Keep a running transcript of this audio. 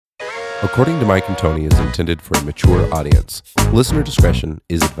According to Mike and Tony, is intended for a mature audience. Listener discretion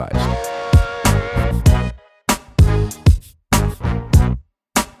is advised.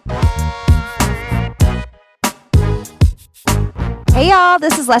 Hey y'all,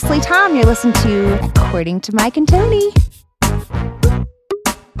 this is Leslie Tom. You're listening to According to Mike and Tony. And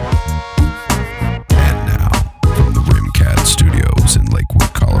now, from the RMCAD studios in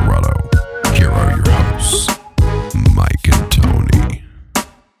Lakewood, Colorado, here are your hosts, Mike and Tony.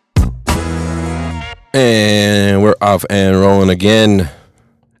 And we're off and rolling again.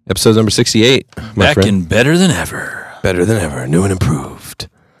 Episode number 68. Back and better than ever. Better than ever. New and improved.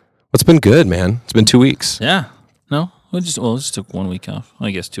 What's been good, man? It's been 2 weeks. Yeah. No? We just took 1 week off.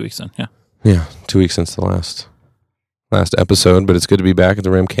 I guess 2 weeks then. Yeah. Yeah. 2 weeks since the last episode, but it's good to be back at the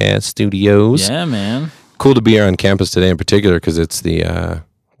RMCAD studios. Yeah, man. Cool to be here on campus today in particular because it's the,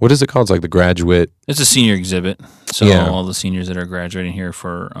 what is it called? It's like the graduate. It's a senior exhibit. So Yeah. all the seniors that are graduating here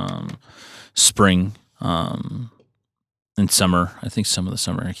for spring and summer, I think some of the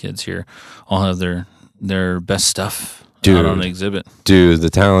summer kids here all have their best stuff out on the exhibit. Dude,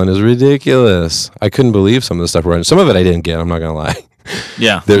 the talent is ridiculous. I couldn't believe some of the stuff we're in. Some of it I didn't get, I'm not going to lie.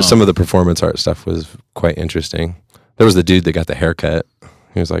 Yeah. There's some of the performance art stuff was quite interesting. There was the dude that got the haircut.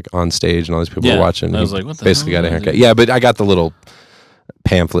 He was like on stage and all these people were watching. I was like, what the basically hell got a haircut. Yeah, but I got the little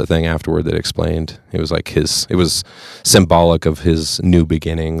pamphlet thing afterward that explained. It was like it was symbolic of his new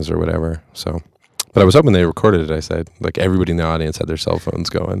beginnings or whatever. So, but I was hoping they recorded it. I said, like everybody in the audience had their cell phones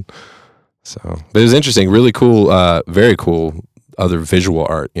going. So, but it was interesting, really cool, very cool other visual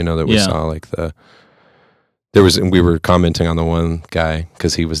art, that we saw. Like we were commenting on the one guy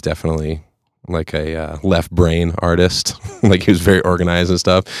because he was definitely like a left brain artist. Like he was very organized and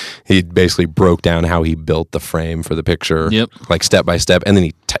stuff. He basically broke down how he built the frame for the picture, like step by step, and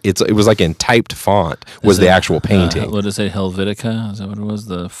then it was like in typed font was the actual painting. What did it say? Helvetica? Is that what it was?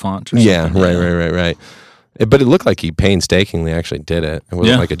 The font? Or something? Yeah, right. But it looked like he painstakingly actually did it. It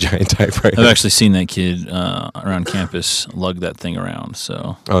wasn't like a giant typewriter. I've actually seen that kid around campus lug that thing around.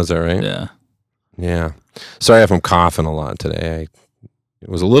 So. Oh, is that right? Yeah. Yeah. Sorry if I'm coughing a lot today. I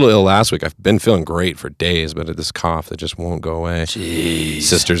was a little ill last week. I've been feeling great for days, but this cough that just won't go away. Jeez.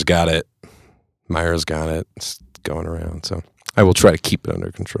 Sister's got it. Myra's got it. It's going around. So I will try to keep it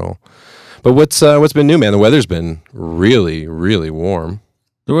under control. But what's been new, man? The weather's been really, really warm.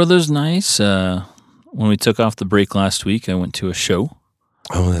 The weather's nice. When we took off the break last week, I went to a show.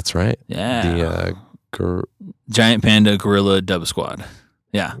 Oh, that's right. Yeah. The Giant Panda Guerilla Dub Squad.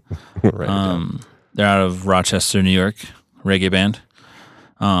 Yeah. right. They're out of Rochester, New York, reggae band.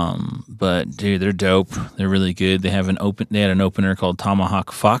 But dude, they're dope. They're really good. They had an opener called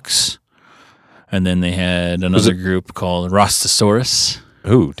Tomahawk Fox, and then they had another group called Rostosaurus.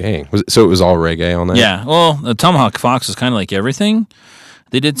 Oh, dang. So it was all reggae on that? Yeah. Well, Tomahawk Fox was kind of like everything.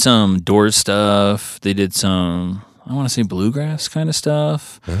 They did some Doors stuff. They did some, I want to say, bluegrass kind of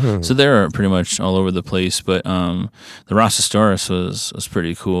stuff. Oh. So they're pretty much all over the place. But the Rostosaurus was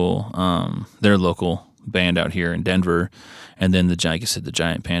pretty cool. They're a local band out here in Denver. And then like I said, the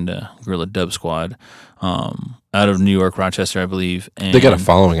Giant Panda Guerilla Dub Squad out of New York, Rochester, I believe. And they got a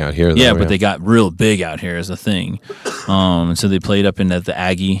following out here, though. Yeah, but they got real big out here as a thing. And so they played up in the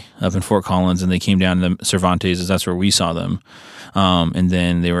Aggie up in Fort Collins, and they came down to the Cervantes. That's where we saw them. And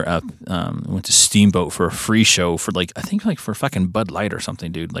then they were up, went to Steamboat for a free show for I think for fucking Bud Light or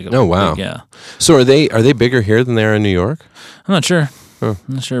something, dude. Oh, wow. Yeah. So are they bigger here than they are in New York? I'm not sure. Huh.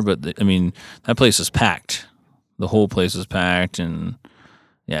 I'm not sure, but that place is packed. The whole place is packed, and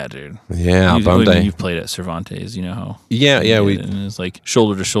yeah, dude. Yeah, you've played at Cervantes, you know how. Yeah, and it's like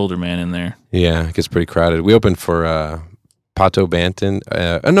shoulder to shoulder, man, in there. Yeah, it gets pretty crowded. We opened for Pato Banton.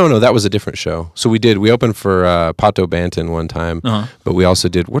 No, that was a different show. So we opened for Pato Banton one time, but we also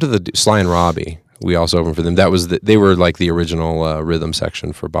did Sly and Robbie. We also opened for them. They were like the original rhythm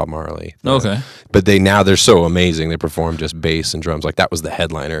section for Bob Marley. Okay. But they're so amazing. They perform just bass and drums. Like that was the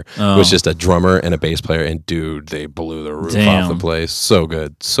headliner. It was just a drummer and a bass player, and dude, they blew the roof off the place. So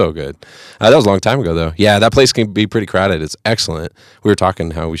good, so good. That was a long time ago, though. Yeah, that place can be pretty crowded. It's excellent. We were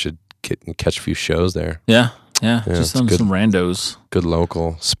talking how we should catch a few shows there. Yeah, just some randos. Good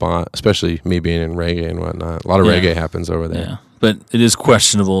local spot, especially me being in reggae and whatnot. A lot of reggae happens over there. Yeah. But it is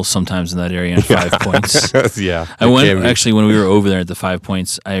questionable sometimes in that area in 5 Points. Yeah. I went, actually, when we were over there at the 5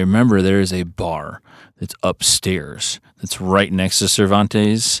 Points, I remember there is a bar that's upstairs that's right next to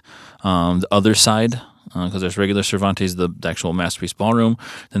Cervantes. The other side, because there's regular Cervantes, the actual Masterpiece Ballroom.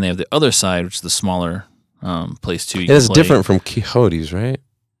 Then they have the other side, which is the smaller place, too. It is different from Quixote's, right?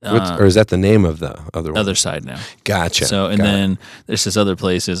 Or is that the name of the other one? Other side now. Gotcha. So, and then there's this other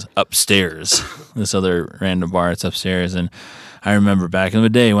place is upstairs. This other random bar, it's upstairs. And I remember back in the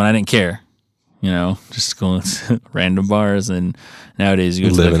day when I didn't care, just going to random bars. And nowadays you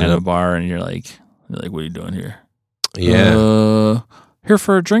go to that kind of bar and you're like, what are you doing here? Yeah. Here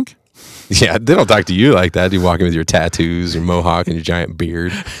for a drink? Yeah, they don't talk to you like that. You walk in with your tattoos, your mohawk, and your giant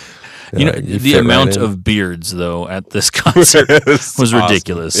beard. The amount of beards, though, at this concert was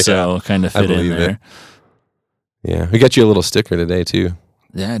ridiculous. Yeah. So kind of fit in there. It. Yeah, we got you a little sticker today, too.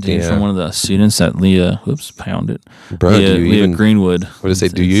 Yeah, dude, from one of the students at Leah. Whoops, pound it. Bro, Leah Greenwood. What does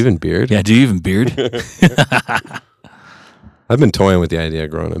it say? Do you even beard? Yeah, do you even beard? I've been toying with the idea of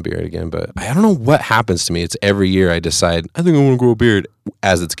growing a beard again, but I don't know what happens to me. It's every year I decide, I think I want to grow a beard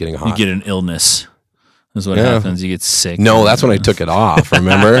as it's getting hot. You get an illness. That's what happens. You get sick. No, that's when I took it off,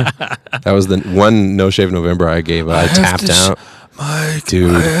 remember? That was the one No Shave November I gave. I tapped out. Mike,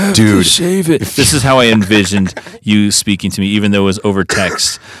 dude, to shave it. This is how I envisioned you speaking to me, even though it was over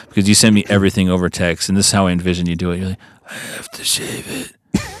text, because you sent me everything over text, and this is how I envisioned you do it. You're like, I have to shave it.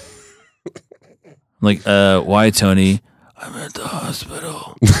 I'm like, why, Tony? I'm at the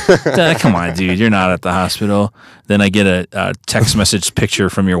hospital. Come on, dude. You're not at the hospital. Then I get a text message picture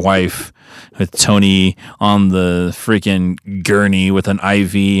from your wife with Tony on the freaking gurney with an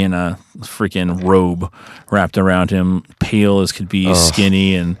IV and a freaking robe wrapped around him, pale as could be,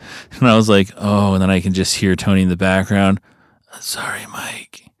 skinny. And I was like, and then I can just hear Tony in the background. Sorry,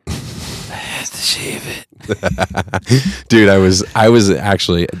 Mike. I had to shave it. Dude, I was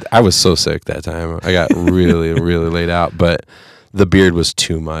so sick that time. I got really, really laid out, but the beard was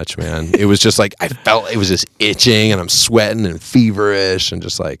too much, man. It was just like, I felt it was just itching and I'm sweating and feverish and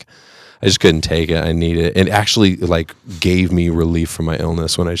just like, I just couldn't take it. I needed it. It actually like gave me relief from my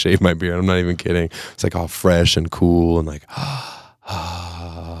illness when I shaved my beard. I'm not even kidding. It's like all fresh and cool and like,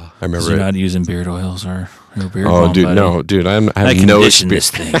 I remember you're not using beard oils or beard balm, dude, buddy. No, dude, I have no condition this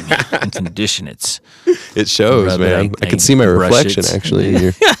thing and condition it. It shows, man. I can see my reflection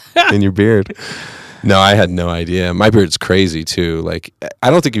actually in your beard. No, I had no idea. My beard's crazy too. Like, I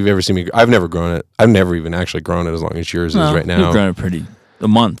don't think you've ever seen me. I've never grown it. I've never even actually grown it as long as yours is right now. You've grown it a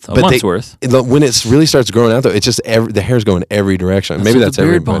month's worth. When it really starts growing out, though, it's just the hair's going every direction. Maybe that's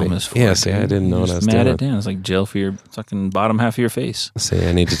everybody. Yeah, see, I didn't know what I was doing. It down. It's like gel for your fucking bottom half of your face. See,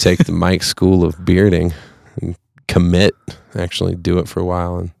 I need to take the Mike school of bearding and commit. Actually, do it for a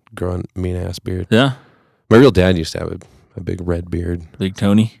while and grow a mean ass beard. Yeah, my real dad used to have a big red beard. Big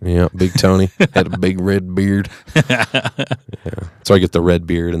Tony. Yeah, Big Tony had a big red beard. Yeah, so I get the red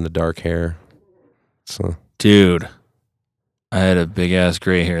beard and the dark hair. So, dude. I had a big ass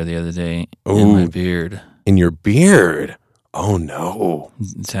gray hair the other day in my beard. In your beard? Oh no.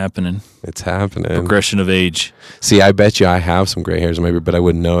 It's happening. It's happening. Progression of age. See, I bet you I have some gray hairs in my beard, but I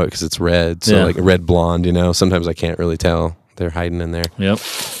wouldn't know it because it's red. So like red blonde, sometimes I can't really tell. They're hiding in there. Yep.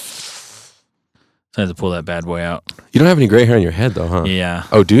 I had to pull that bad boy out. You don't have any gray hair on your head though, huh? Yeah.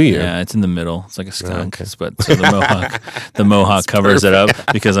 Oh, do you? Yeah, it's in the middle. It's like a skunk. Okay. But so the mohawk covers it up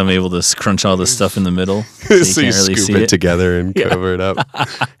because I'm able to crunch all this stuff in the middle. So you can't really scoop see it together and cover it up.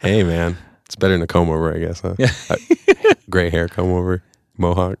 Hey, man. It's better than a comb over, I guess, huh? Yeah. Gray hair comb over,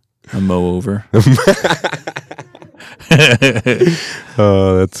 mohawk. A mow over.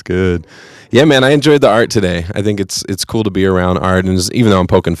 Oh, that's good. Yeah, man, I enjoyed the art today. I think it's cool to be around art, and even though I'm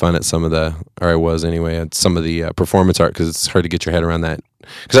poking fun at I was anyway, at some of the performance art because it's hard to get your head around that.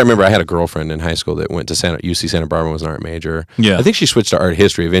 Because I remember I had a girlfriend in high school that went to UC Santa Barbara, was an art major. Yeah, I think she switched to art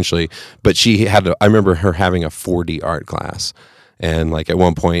history eventually, but I remember her having a 4D art class, and like at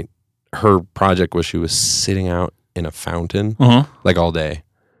one point, her project was she was sitting out in a fountain like all day,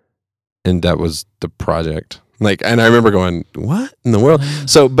 and that was the project. Like, and I remember going, what in the world?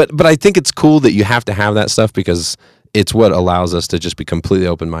 So, but I think it's cool that you have to have that stuff because it's what allows us to just be completely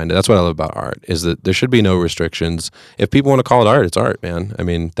open-minded. That's what I love about art, is that there should be no restrictions. If people want to call it art, it's art, man. I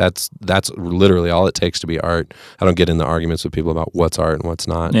mean, that's literally all it takes to be art. I don't get into arguments with people about what's art and what's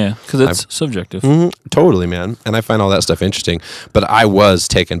not. Yeah, because it's subjective. Totally, man. And I find all that stuff interesting. But I was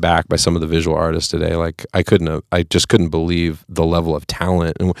taken back by some of the visual artists today. Like, I just couldn't believe the level of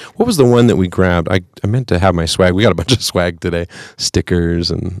talent. And what was the one that we grabbed? I meant to have my swag. We got a bunch of swag today.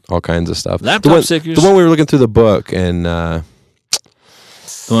 Stickers and all kinds of stuff. Laptop stickers. The one we were looking through the book. And the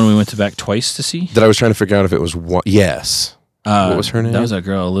one we went back twice to see? That I was trying to figure out if it was yes. What was her name? That was that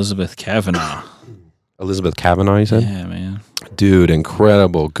girl, Elizabeth Kavanaugh. Elizabeth Kavanaugh, you said? Yeah, man. Dude,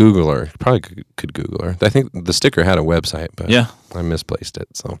 incredible. Google her. Probably could Google her. I think the sticker had a website, but I misplaced it.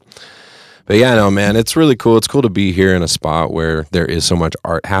 So, but yeah, no, man, it's really cool. It's cool to be here in a spot where there is so much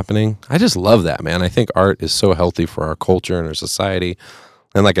art happening. I just love that, man. I think art is so healthy for our culture and our society.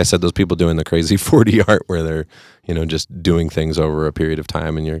 And like I said, those people doing the crazy 4D art where they're, just doing things over a period of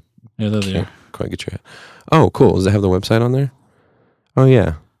time and you're there they are. quite get your head. Oh, cool. Does it have the website on there? Oh,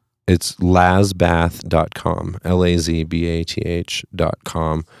 yeah. It's lazbath.com, lazbath.com.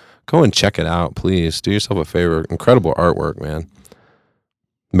 Go and check it out, please. Do yourself a favor. Incredible artwork, man.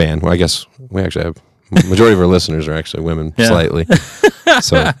 Well, I guess we actually have, majority of our listeners are actually women, slightly.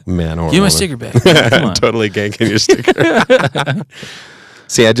 So, man or Give my woman. sticker back. Come on. Totally ganking your sticker.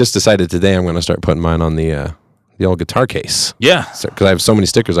 See, I just decided today I'm going to start putting mine on the old guitar case. Yeah. Because I have so many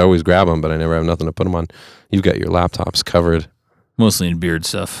stickers, I always grab them, but I never have nothing to put them on. You've got your laptops covered. Mostly in beard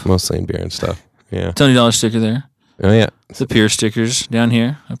stuff. Mostly in beer and stuff. Yeah. $20 sticker there. Oh, yeah. The peer stickers down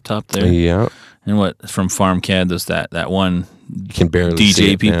here, up top there. Yeah. And what from FarmCAD? There's that one You can barely see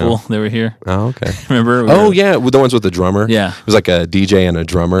DJ it people. now. They were here. Oh, okay. Remember? Yeah, with the ones with the drummer. Yeah. It was like a DJ and a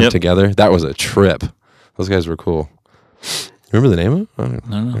drummer together. That was a trip. Those guys were cool. Remember the name of it? I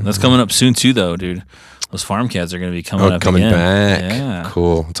don't know. That's coming up soon too, though, dude. Those FarmCADs are going to be coming up coming again. back. Yeah.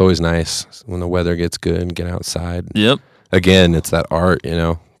 Cool. It's always nice when the weather gets good and get outside. Yep. Again, it's that art,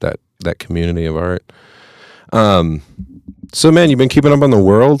 that community of art. So, man, you've been keeping up on the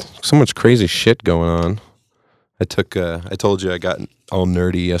world? So much crazy shit going on. I told you I got all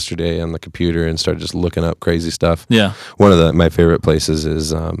nerdy yesterday on the computer and started just looking up crazy stuff. Yeah. One of my favorite places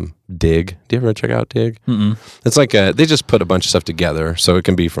is Dig. Do you ever check out Dig? Mm-mm. It's like they just put a bunch of stuff together. So it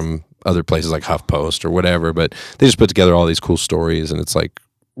can be from other places like HuffPost or whatever, but they just put together all these cool stories, and it's like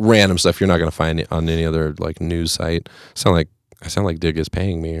random stuff you're not going to find on any other like news site. I sound like Dig is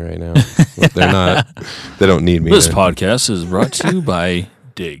paying me right now. They're not. They don't need me. This podcast is brought to you by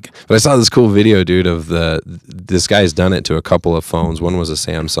Dig. But I saw this cool video, dude, of this guy's done it to a couple of phones. One was a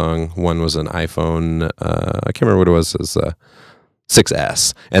Samsung, one was an iPhone. I can't remember what it was. It was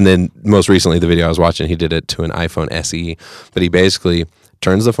 6S. And then most recently, the video I was watching, he did it to an iPhone SE. But he basically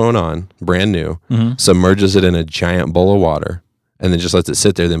turns the phone on, brand new, submerges it in a giant bowl of water, and then just lets it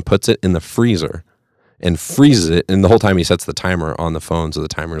sit there, then puts it in the freezer and freezes it. And the whole time he sets the timer on the phone, so the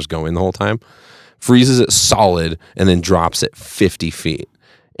timer is going the whole time. Freezes it solid and then drops it 50 feet.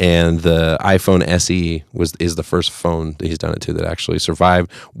 And the iPhone SE is the first phone that he's done it to that actually survived,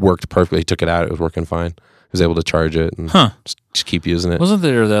 worked perfectly. He took it out, it was working fine. He was able to charge it and just keep using it. Wasn't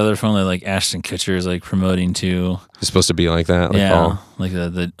there the other phone that like Ashton Kutcher is like promoting to? It's supposed to be like that. Like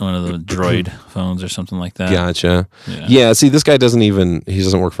the one of the Droid phones or something like that. Gotcha. Yeah. See, this guy he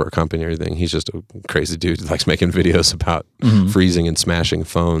doesn't work for a company or anything. He's just a crazy dude who likes making videos about freezing and smashing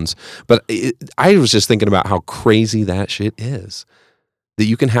phones. But I was just thinking about how crazy that shit is. That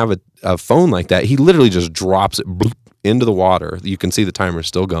you can have a phone like that. He literally just drops it into the water. You can see the timer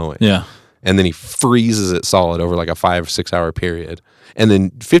still going. Yeah. And then he freezes it solid over like a 5 or 6 hour period. And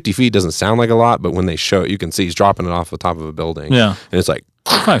then 50 feet doesn't sound like a lot, but when they show it, you can see he's dropping it off the top of a building. Yeah. And it's like,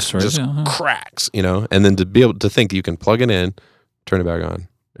 5 stories, just cracks, And then to be able to think that you can plug it in, turn it back on,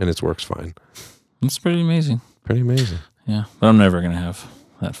 and it works fine. It's pretty amazing. Pretty amazing. Yeah. But I'm never going to have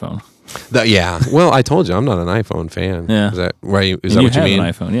that phone. Well, I told you, I'm not an iPhone fan. Yeah. Is that right? Is that what you mean?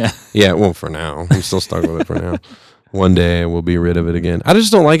 An iPhone, yeah. Yeah, well, for now. I'm still stuck with it for now. One day we'll be rid of it again. I just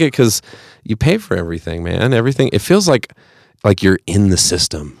don't like it because you pay for everything, man. Everything. It feels like you're in the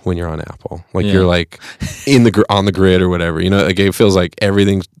system when you're on Apple. Like you're like on the grid or whatever. Like it feels like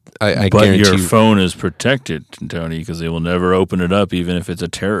everything. I but guarantee your phone is protected, Tony, because they will never open it up, even if it's a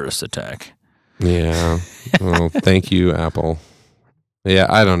terrorist attack. Yeah. Well, thank you, Apple. Yeah,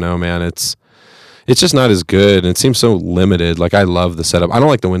 I don't know, man. It's just not as good. It seems so limited. Like, I love the setup. I don't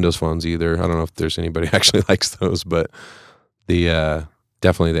like the Windows phones either. I don't know if there's anybody who actually likes those, but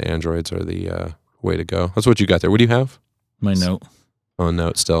definitely the Androids are the way to go. That's what you got there. What do you have? My Note. Oh,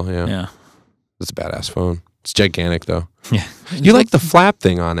 Note still, yeah. Yeah. It's a badass phone. It's gigantic, though. Yeah. You like the flap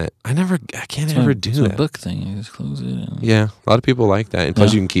thing on it. I can't ever do that. It's a book thing. You just close it. Yeah. A lot of people like that. And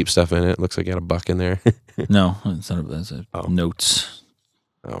plus you can keep stuff in it. It looks like you got a buck in there. No, it's not. It's notes.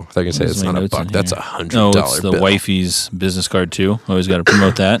 Oh, I thought you were going to say it's not a buck. That's $100 No, it's the bill. wifey's business card, too. Always got to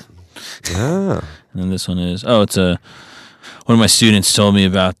promote that. Ah. And then this one is, it's one of my students told me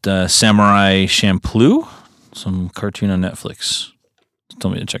about Samurai Champloo, some cartoon on Netflix.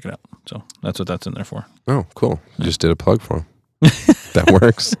 Told me to check it out. So that's what that's in there for. Oh, cool. You just did a plug for him. That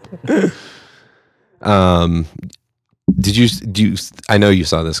works. Did you, I know you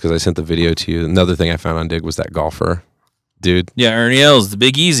saw this because I sent the video to you. Another thing I found on Dig was that golfer. Dude. Yeah, Ernie Els, the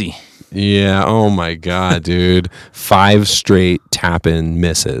Big Easy. Yeah, oh my God, dude. 5 straight tap-in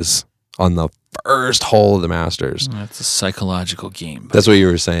misses on the first hole of the Masters. That's a psychological game. That's what you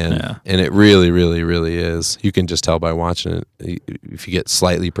were saying. Yeah. And it really, really, really is. You can just tell by watching it if you get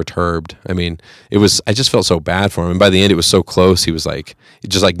slightly perturbed. I mean, I just felt so bad for him. And by the end, it was so close. He was like,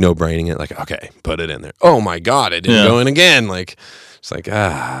 just like no-braining it. Like, okay, put it in there. Oh my God, it didn't go in again. Like, it's like,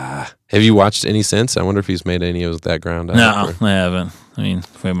 Have you watched any since? I wonder if he's made any of that ground up. No, I haven't. I mean,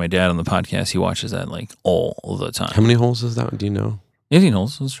 if we have my dad on the podcast, he watches that like all the time. How many holes is that? Do you know? 18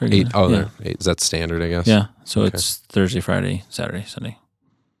 holes. That's very 8. good. Oh, yeah. 8. Is that standard, I guess? Yeah. So Okay. it's Thursday, Friday, Saturday, Sunday.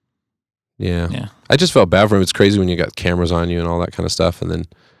 Yeah. Yeah. I just felt bad for him. It's crazy when you got cameras on you and all that kind of stuff. And then,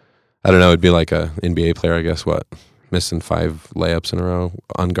 I don't know, it'd be like a NBA player, I guess, missing 5 layups in a row,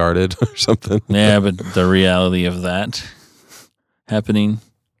 unguarded or something. Yeah, but the reality of that happening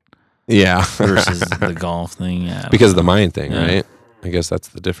Yeah. versus the golf thing. Yeah, Because of the mind thing, Yeah. right? I guess that's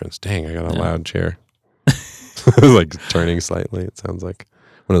the difference. Dang, I got a Yeah. loud chair. Like turning slightly. It sounds like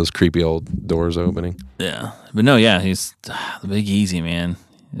one of those creepy old doors opening. Yeah. But no, yeah, he's the Big Easy, man.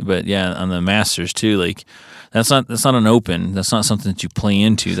 But yeah, on the Masters too, like that's not an open. That's not something that you play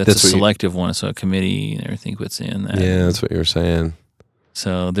into. That's a selective one. So a committee and everything puts in that. Yeah, that's what you were saying.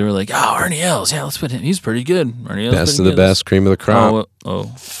 So they were like, "Oh, Ernie Els, yeah, let's put him. He's pretty good. Ernie Els, Best of the best, cream of the crop.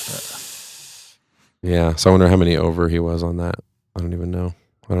 Oh. Yeah, so I wonder how many over he was on that. I don't even know.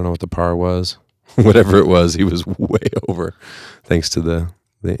 I don't know what the par was. Whatever it was, he was way over, thanks to the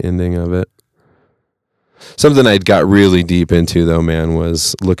ending of it. Something I got really deep into though, man,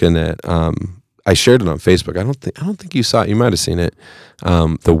 was looking at. I shared it on Facebook. I don't think you saw it. You might have seen it.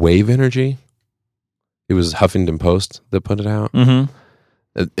 The wave energy. It was Huffington Post that put it out. Mm-hmm.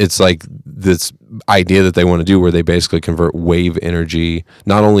 It's like this idea that they want to do where they basically convert wave energy.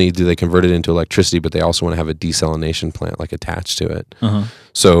 Not only do they convert it into electricity, but they also want to have a desalination plant like attached to it. Uh-huh.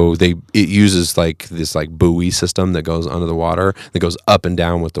 So it uses like this like buoy system that goes under the water that goes up and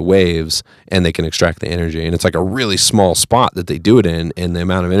down with the waves, and they can extract the energy. And it's like a really small spot that they do it in, and the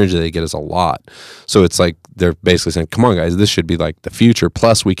amount of energy they get is a lot. So it's like they're basically saying, "Come on, guys, this should be like the future.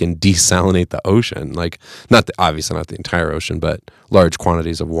 Plus, we can desalinate the ocean. Like obviously not the entire ocean, but large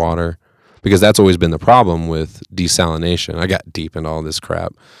quantities of water." Because that's always been the problem with desalination. I got deep into all this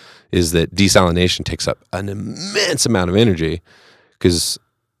crap. Is that desalination takes up an immense amount of energy. Because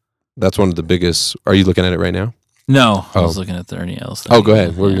that's one of the biggest. Are you looking at it right now? No, I was looking at the Ernie Els thing. Oh, go ahead.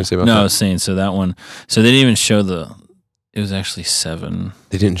 What were you going to say about that? No, I was saying, so that one, so they didn't even show it was actually 7.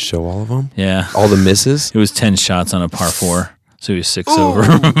 They didn't show all of them? Yeah. All the misses? It was 10 shots on a par 4. So he was 6 Ooh,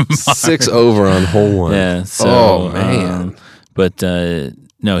 over. 6 over on hole 1. Yeah. So, oh, man. But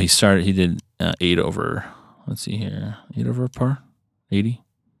no, he did 8 over. Let's see here. 8 over par? 80?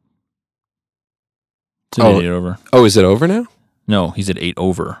 So 8 over. Oh, is it over now? No, he said 8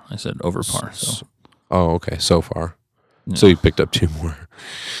 over. I said over par. So. Oh, okay. So far. Yeah. So you picked up 2 more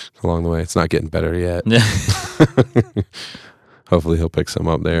along the way. It's not getting better yet. Hopefully he'll pick some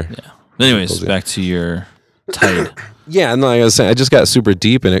up there. Yeah. But anyways, back to your tide. Yeah, no, I was saying, I just got super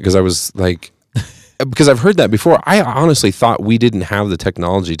deep in it because I was like, because I've heard that before. I honestly thought we didn't have the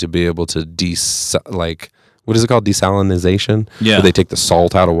technology to be able to what is it called? Desalinization? Yeah. Where they take the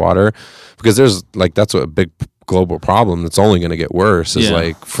salt out of water. Because there's like, a big global problem that's only going to get worse is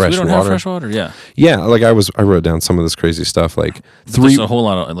like fresh we don't water. have fresh water, yeah. Yeah, like I wrote down some of this crazy stuff. Like There's a whole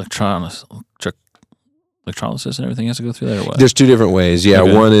lot of electrolysis and everything has to go through that or what? There's 2 different ways. Yeah,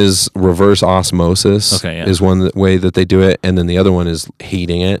 Okay. one is reverse osmosis. Okay, yeah. Is one way that they do it, and then the other one is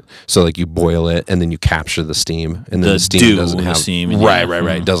heating it. So like you boil it, and then you capture the steam, and then the steam doesn't have steam. right.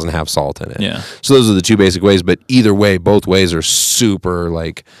 It doesn't have salt in it. Yeah. So those are the 2 basic ways. But either way, both ways are super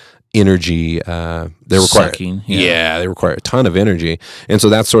like energy. They require sucking. Yeah, they require a ton of energy, and so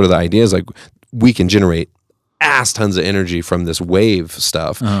that's sort of the idea. Is like we can generate tons of energy from this wave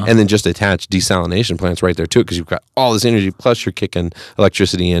stuff, and then just attach desalination plants right there too, because you've got all this energy plus you're kicking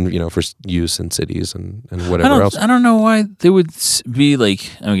electricity in, for use in cities and whatever else. I don't know why they would be like,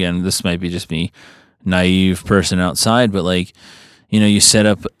 again, this might be just me, naive person outside, but like, you set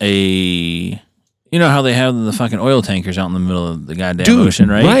up how they have the fucking oil tankers out in the middle of the goddamn ocean,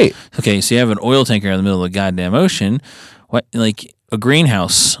 right? Right. Okay, so you have an oil tanker in the middle of the goddamn ocean, what, like a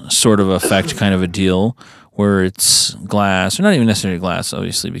greenhouse sort of effect kind of a deal, where it's glass, or not even necessarily glass,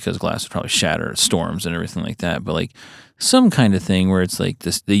 obviously, because glass would probably shatter at storms and everything like that, but like some kind of thing where it's like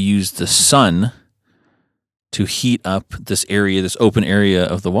this, they use the sun to heat up this area, this open area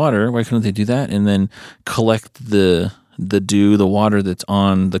of the water. Why couldn't they do that? And then collect the dew, the water that's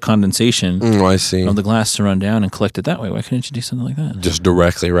on the condensation I see. of the glass to run down and collect it that way. Why couldn't you do something like that? Just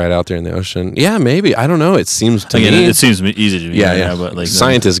directly right out there in the ocean. Yeah, maybe. I don't know. It seems to Again, me. it seems easy to me. Yeah. But like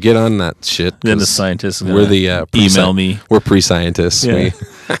scientists get on that shit. Then the scientists We're the email me. We're pre-scientists. Yeah.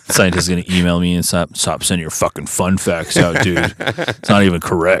 Scientists gonna email me and stop sending your fucking fun facts out, dude. It's not even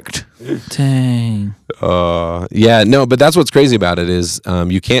correct. Dang. Yeah, no, but that's what's crazy about it is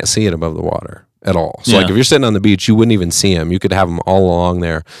you can't see it above the water. at all. So like if you're sitting on the beach, you wouldn't even see them. You could have them all along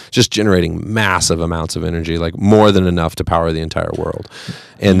there just generating massive amounts of energy, like more than enough to power the entire world.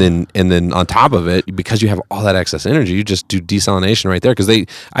 And then on top of it, because you have all that excess energy, you just do desalination right there. Because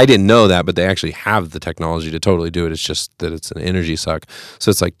I didn't know that, but they actually have the technology to totally do it. It's just that it's an energy suck. So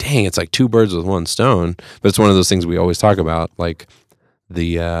it's like, dang, it's like two birds with one stone. But it's one of those things we always talk about, like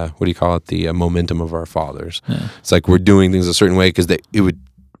the what do you call it? The momentum of our fathers. Yeah. It's like we're doing things a certain way because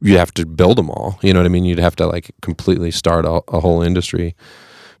you'd have to build them all. You know what I mean? You'd have to like completely start a whole industry.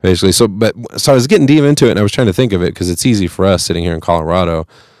 Basically, so I was getting deep into it, and I was trying to think of it because it's easy for us sitting here in Colorado.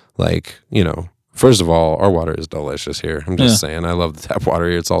 Like, you know, first of all, our water is delicious here. I'm just saying, I love the tap water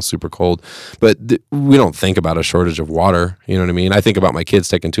here. It's all super cold, but we don't think about a shortage of water. You know what I mean? I think about my kids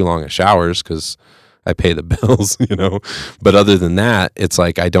taking too long at showers because I pay the bills. You know, but other than that, it's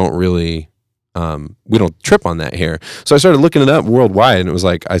like I don't really. We don't trip on that here. So I started looking it up worldwide, and it was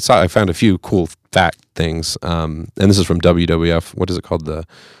like I found a few cool fact things. And this is from WWF. What is it called? The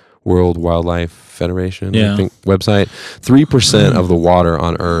World Wildlife Federation, I think, website. 3% of the water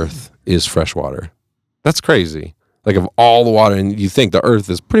on Earth is fresh water. That's crazy. Like of all the water, and you think the Earth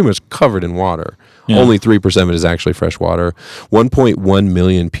is pretty much covered in water. Yeah. Only 3% of it is actually fresh water. 1.1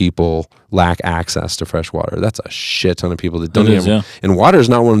 million people lack access to fresh water. That's a shit ton of people that don't even. And water is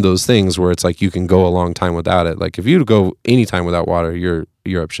not one of those things where it's like you can go a long time without it. Like if you go any time without water, you're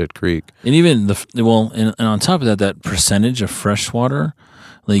up shit creek. And even and on top of that percentage of fresh water.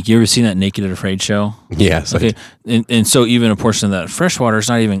 Like, you ever seen that Naked and Afraid show? Yes. Okay. And so even a portion of that fresh water is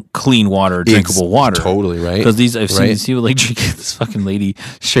not even clean water, drinkable water. Totally, right? Because I've seen these people like drinking, this fucking lady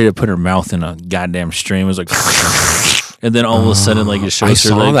straight up put her mouth in a goddamn stream. It was like, and then all of a sudden, like, it shows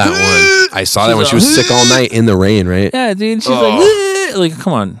her like. I saw that when she was sick all night in the rain, right? Yeah, dude. She's like,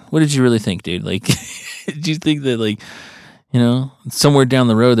 come on. What did you really think, dude? Like, did you think that, like, you know, somewhere down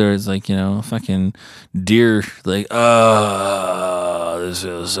the road there is like, you know, fucking deer, like, this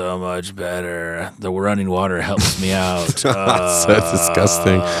feels so much better. The running water helps me out. So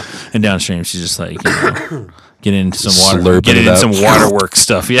disgusting. And downstream, she's just like, you know, get into some water, get into some waterworks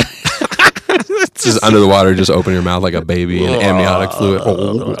stuff. Yeah. Just under the water, just open your mouth like a baby and amniotic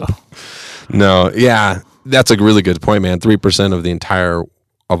fluid. No, yeah, that's a really good point, man. 3%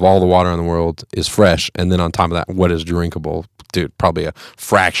 of all the water in the world is fresh, and then on top of that, what is drinkable? Dude, probably a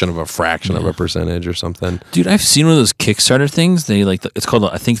fraction of a percentage or something. Dude, I've seen one of those Kickstarter things. They like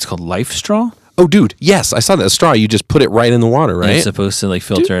I think it's called Life Straw. Oh, dude, yes, I saw that straw. You just put it right in the water, right? And it's supposed to like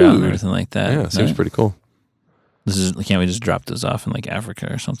filter it out and everything like that. Yeah, seems pretty cool. Can't we just drop those off in like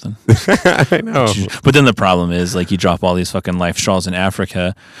Africa or something? I know. But then the problem is, like, you drop all these fucking life straws in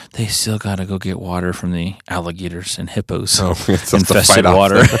Africa, they still got to go get water from the alligators and hippos infested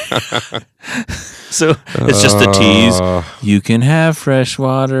water. So it's just a tease. You can have fresh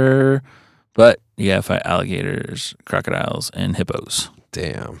water, but you got to fight alligators, crocodiles, and hippos.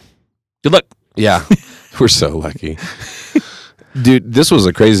 Damn. Good luck. Yeah. We're so lucky. Dude, this was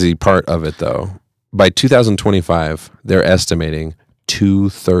a crazy part of it, though. By 2025, they're estimating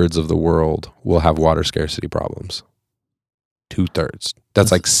 2/3 of the world will have water scarcity problems. 2/3. That's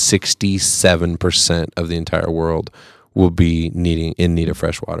like 67% of the entire world will be in need of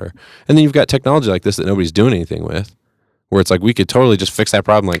fresh water. And then you've got technology like this that nobody's doing anything with, where it's like we could totally just fix that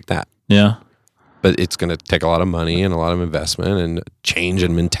problem like that. Yeah. But it's going to take a lot of money and a lot of investment and change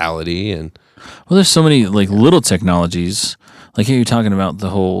in mentality. And well, there's so many like little technologies. Like here you're talking about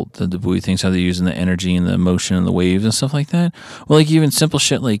the buoy things, how they're using the energy and the motion and the waves and stuff like that. Well, like even simple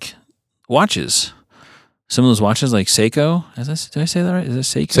shit like watches. Some of those watches like Seiko. Did I say that right? Is it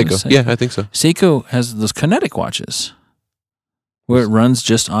Seiko? Seiko. Yeah, I think so. Seiko has those kinetic watches where it runs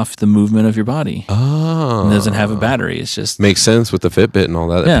just off the movement of your body. Oh. And it doesn't have a battery. It's just... Makes sense with the Fitbit and all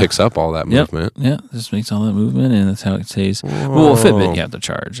that. It picks up all that movement. Yeah, just makes all that movement, and that's how it stays. Well, Fitbit, you have to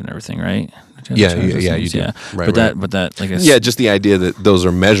charge and everything, right? Yeah, you do. Yeah. Right, but that, like I said... Yeah, just the idea that those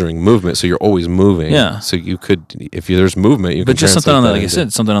are measuring movement, so you're always moving. Yeah. So you could, if there's movement, you can just something on that, like I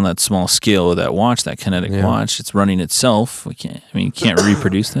said, something on that small scale with that watch, that kinetic watch, it's running itself. You can't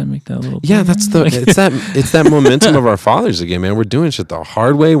reproduce that, make that a little... Yeah, it's that momentum of our fathers again, man. We're doing shit the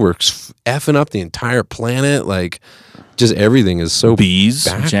hard way. We're effing up the entire planet. Like, just everything is so bees,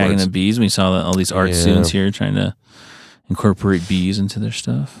 backwards. Jagging the bees. We saw all these art students here trying to incorporate bees into their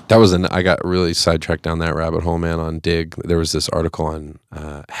stuff. I got really sidetracked down that rabbit hole, man. On Dig, there was this article on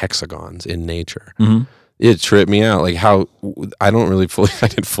hexagons in nature. Mm-hmm. It tripped me out. Like how I didn't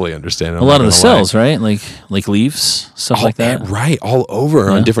fully understand it. A lot of the cells, right? Like leaves, stuff like that. Right, all over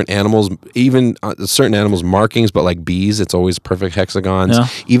on different animals, even certain animals' markings, but like bees, it's always perfect hexagons. Yeah.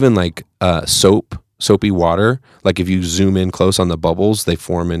 Even like soapy water. Like if you zoom in close on the bubbles, they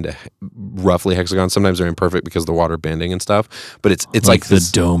form into roughly hexagons. Sometimes they're imperfect because of the water bending and stuff. But it's like the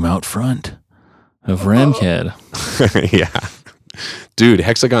this dome out front of RMCAD. yeah. Dude,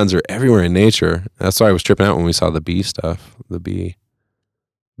 hexagons are everywhere in nature. That's why I was tripping out when we saw the bee stuff, the bee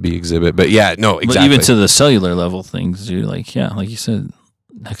exhibit. But yeah, no, exactly. But even to the cellular level things, dude, like you said,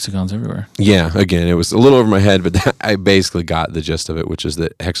 hexagons everywhere. Yeah, again, it was a little over my head, but I basically got the gist of it, which is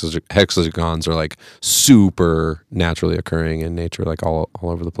that hexagons are like super naturally occurring in nature, like all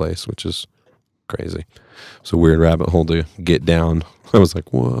over the place, which is crazy. It's a weird rabbit hole to get down. I was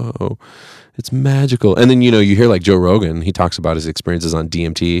like, whoa, it's magical. And then, you hear like Joe Rogan, he talks about his experiences on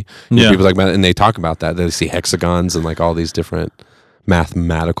DMT. People talk about it, and they talk about that. They see hexagons and like all these different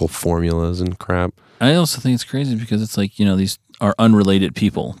mathematical formulas and crap. I also think it's crazy because it's like, these are unrelated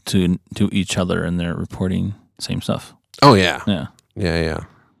people to each other, and they're reporting same stuff. Oh, yeah. Yeah.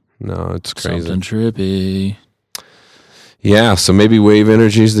 No, it's crazy. Something trippy. Yeah, so maybe wave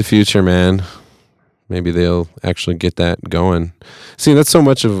energy is the future, man. Maybe they'll actually get that going. See, that's so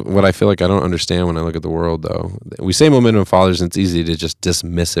much of what I feel like I don't understand when I look at the world, though. We say momentum fathers, and it's easy to just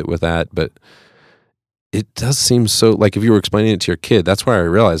dismiss it with that, but it does seem so, like if you were explaining it to your kid, that's why I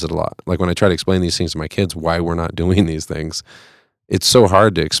realize it a lot. Like when I try to explain these things to my kids, why we're not doing these things, it's so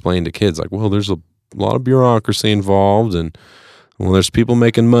hard to explain to kids, like, well, there's a lot of bureaucracy involved, and well, there's people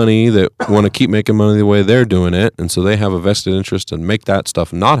making money that want to keep making money the way they're doing it, and so they have a vested interest to make that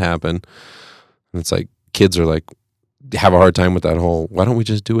stuff not happen. And it's like kids are like, have a hard time with that whole, why don't we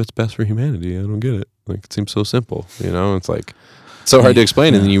just do what's best for humanity? I don't get it. Like, it seems so simple, It's like, it's so hard to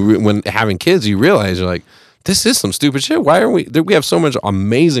explain. And then when having kids, you realize you're like, this is some stupid shit. Why are we have so much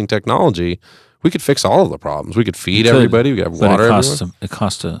amazing technology. We could fix all of the problems. We could feed everybody. We could have water. It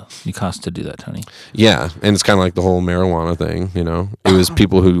costs to do that, Tony. Yeah. And it's kind of like the whole marijuana thing, It was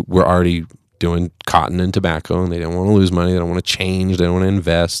people who were already doing cotton and tobacco, and they didn't want to lose money. They don't want to change. They don't want to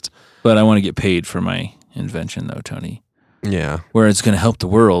invest. But I want to get paid for my invention, though, Tony. Yeah. Where it's going to help the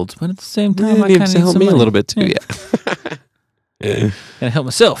world, but at the same time, I kind of need help some me money. A little bit too. Yeah. Gotta help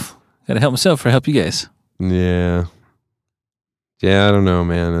myself. For help you guys. Yeah. Yeah, I don't know,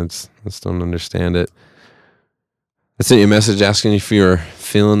 man. I just don't understand it. I sent you a message asking if you're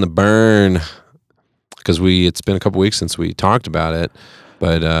feeling the burn, because it's been a couple weeks since we talked about it,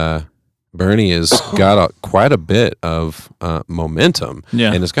 but Bernie has got quite a bit of momentum,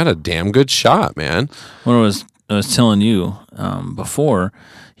 and it's got a damn good shot, man. When I was telling you before,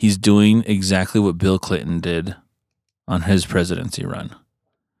 he's doing exactly what Bill Clinton did on his presidency run.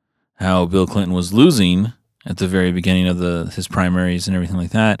 How Bill Clinton was losing at the very beginning of his primaries and everything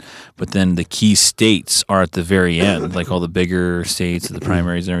like that, but then the key states are at the very end, like all the bigger states, the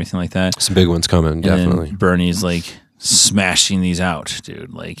primaries and everything like that. Some big ones coming, and definitely. Then Bernie's like smashing these out,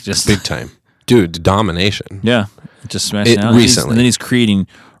 dude. Like just big time, dude. Domination. Yeah, just smashing out recently. And then he's creating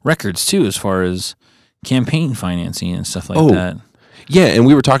records too, as far as campaign financing and stuff like that. Yeah, and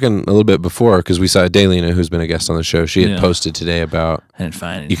we were talking a little bit before because we saw Daylina, who's been a guest on the show. She had posted today about I didn't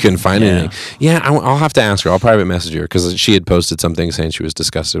find anything. You couldn't find anything. Yeah, I'll have to ask her. I'll private message her because she had posted something saying she was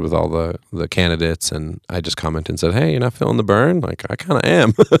disgusted with all the candidates, and I just commented and said, "Hey, you're not feeling the burn?" Like, I kind of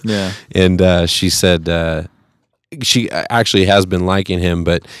am. Yeah. And she said she actually has been liking him,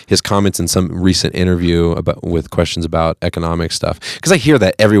 but his comments in some recent interview with questions about economic stuff, because I hear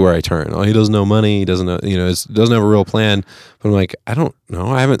that everywhere I turn. Oh, he doesn't know money. He doesn't know, doesn't have a real plan. But I'm like, I don't know.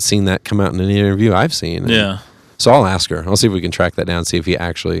 I haven't seen that come out in any interview I've seen. Yeah. So I'll ask her. I'll see if we can track that down. See if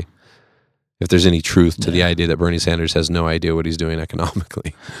if there's any truth to the idea that Bernie Sanders has no idea what he's doing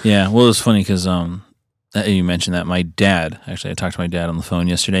economically. Yeah. Well, it was funny because you mentioned that my dad. Actually, I talked to my dad on the phone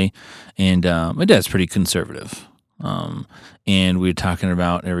yesterday, and my dad's pretty conservative. And we were talking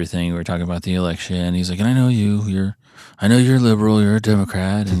about everything. We were talking about the election. He's like, and I know you're liberal, you're a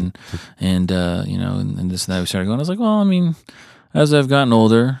Democrat, and this and that. We started going. I was like, well, I mean, as I've gotten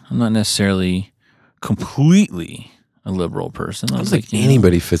older, I'm not necessarily completely a liberal person. I was like,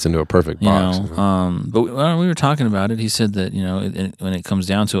 anybody fits into a perfect box. But when we were talking about it, he said that, when it comes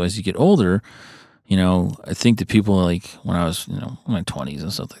down to it, as you get older, I think that people like when I was, in my 20s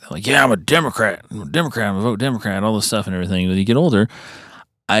and stuff like that, like, yeah, I'm a Democrat, I'm a vote Democrat, all this stuff and everything. When you get older,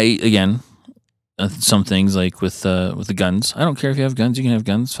 some things like with the guns, I don't care if you have guns, you can have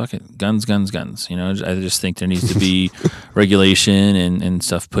guns, fuck it, guns. I just think there needs to be regulation and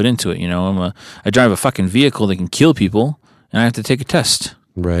stuff put into it. I drive a fucking vehicle that can kill people, and I have to take a test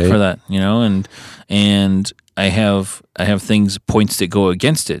for that, and I have points that go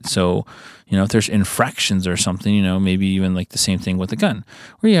against it. So, if there's infractions or something, maybe even like the same thing with a gun,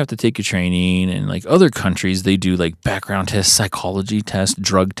 where you have to take a training, and like other countries, they do like background tests, psychology tests,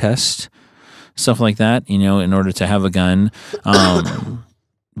 drug tests, stuff like that, in order to have a gun.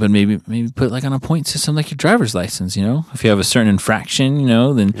 But but maybe put like on a point system like your driver's license. You know, if you have a certain infraction, you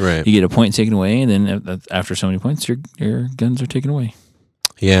know, then Right. you get a point taken away, and then after so many points, your guns are taken away.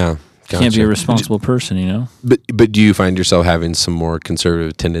 Yeah. You can't be a responsible person, you know. But do you find yourself having some more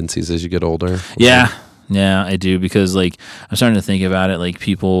conservative tendencies as you get older? Yeah, I do, because like I'm starting to think about it, like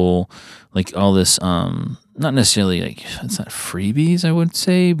people, like all this, not necessarily like it's not freebies, I would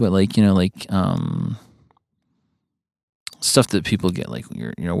say, but like, you know, like stuff that people get, like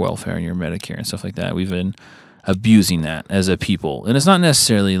your welfare and your Medicare and stuff like that. We've been abusing that as a people, and it's not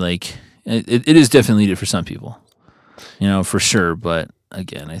necessarily like it is definitely needed for some people, you know, for sure. But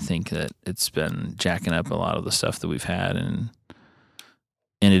again, I think that it's been jacking up a lot of the stuff that we've had, and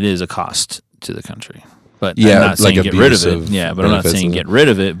it is a cost to the country. But I'm not saying get rid of it. Yeah, but I'm not saying get rid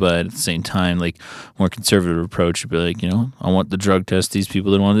of it. But at the same time, like more conservative approach would be like, you know, I want the drug test these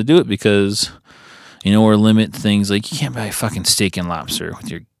people that want to do it because, you know, or limit things like you can't buy fucking steak and lobster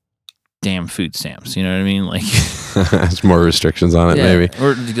with your damn food stamps. You know what I mean? Like, there's more restrictions on it, maybe.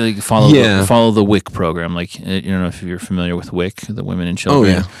 Or like follow the WIC program. Like, you don't know if you're familiar with WIC, the Women and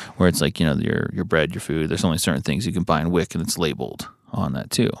Children, where it's like, you know, your bread, your food. There's only certain things you can buy in WIC, and it's labeled on that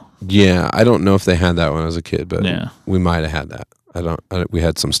too. Yeah, I don't know if they had that when I was a kid, but we might have had that. We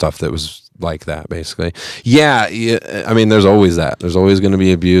had some stuff that was like that, basically. Yeah, I mean, there's always that. There's always going to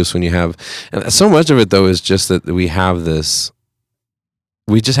be abuse when you have, and so much of it though is just that we have this.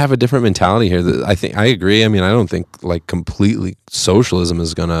 We just have a different mentality here. I agree. I mean, I don't think like completely socialism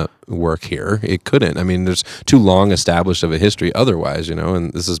is going to work here. It couldn't. I mean, there's too long established of a history otherwise, you know,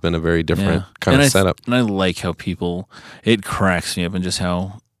 and this has been a very different kind of setup. And I like how it cracks me up, and just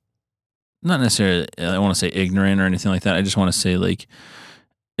how, not necessarily, I want to say ignorant or anything like that. I just want to say like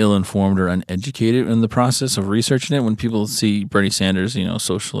ill-informed or uneducated in the process of researching it. When people see Bernie Sanders, you know,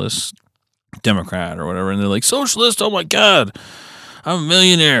 socialist, Democrat or whatever, and they're like, socialist, oh my God, I'm a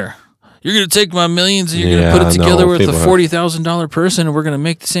millionaire. You're going to take my millions and you're going to put it together with a $40,000 person and we're going to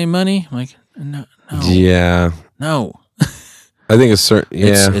make the same money? I'm like, no. Yeah. No. I think it's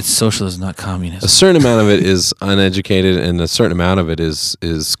socialism, not communism. A certain amount of it is uneducated, and a certain amount of it is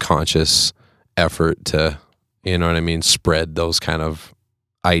conscious effort to, you know what I mean, spread those kind of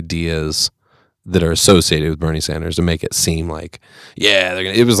ideas that are associated with Bernie Sanders to make it seem like,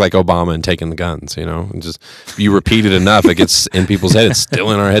 it was like Obama and taking the guns, you know, and just you repeat it enough, it gets in people's head. It's still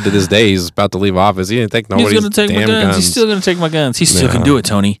in our head to this day. He's about to leave office. He didn't take nobody's He's going to take my guns. He's still going to take my guns. He still can do it,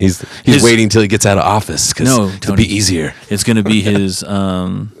 Tony. He's waiting until he gets out of office because it'll be easier. It's going to be his,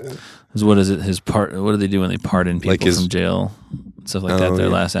 what is it? What do they do when they pardon people from jail? Stuff like that. Their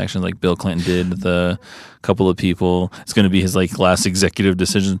last action, like Bill Clinton did with a couple of people. It's going to be his like last executive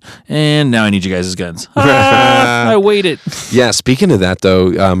decision. And now I need you guys' guns. I waited. Yeah. Speaking of that,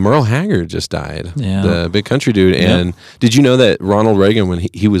 though, Merle Haggard just died. Yeah. The big country dude. And did you know that Ronald Reagan, when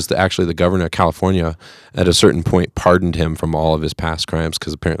he was actually the governor of California, at a certain point pardoned him from all of his past crimes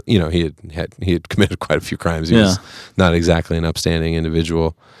because apparently, you know, he had committed quite a few crimes. He was not exactly an upstanding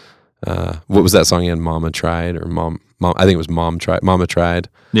individual. What was that song again? Mama Tried, or Mom, I think it was Mama Tried.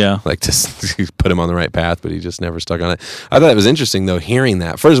 Yeah. Like, just put him on the right path, but he just never stuck on it. I thought it was interesting, though, hearing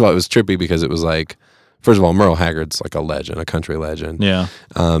that. First of all, it was trippy because it was like, first of all, Merle Haggard's like a legend, a country legend. Yeah.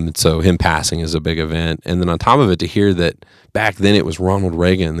 So him passing is a big event. And then on top of it, to hear that back then it was Ronald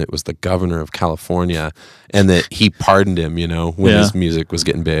Reagan that was the governor of California, and that he pardoned him, you know, when his music was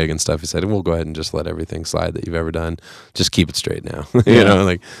getting big and stuff. He said, we'll go ahead and just let everything slide that you've ever done. Just keep it straight now. You know,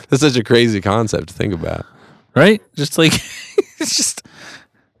 like, that's such a crazy concept to think about. Right? Just like, it's just,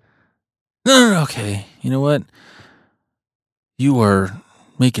 no, okay. You know what? You are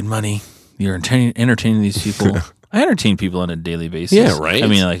making money. You're entertaining these people. I entertain people on a daily basis. Yeah, right. I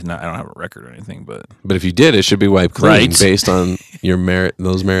mean, like, I don't have a record or anything, but if you did, it should be wiped clean based on your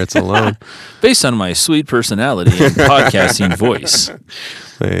those merits alone. Based on my sweet personality and podcasting voice,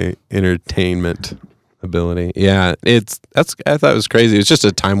 my entertainment ability. Yeah, I thought it was crazy. It's just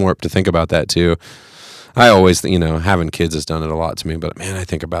a time warp to think about that too. I always, you know, having kids has done it a lot to me, but man, I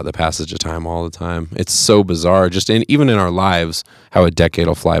think about the passage of time all the time. It's so bizarre, just even in our lives, how a decade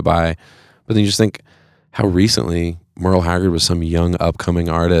will fly by. But then you just think how recently Merle Haggard was some young upcoming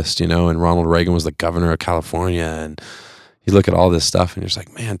artist, you know, and Ronald Reagan was the governor of California. And you look at all this stuff and you're just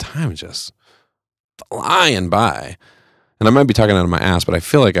like, man, time is just flying by. And I might be talking out of my ass, but I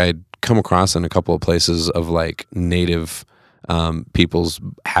feel like I'd come across in a couple of places of like native people's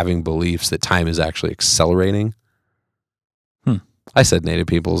having beliefs that time is actually accelerating. I said native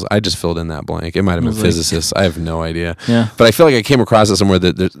peoples. I just filled in that blank. It might have been physicists. I have no idea. Yeah. But I feel like I came across it somewhere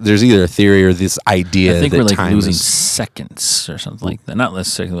that there's either a theory or this idea. I think that we're like time losing is, seconds or something like that. Not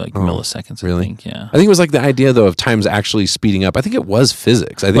necessarily like milliseconds. really? I think. Yeah. I think it was like the idea though of time's actually speeding up. I think it was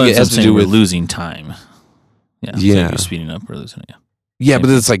physics. I think it has to do with losing time. Yeah. Yeah. So you're speeding up or losing it. Yeah. Yeah,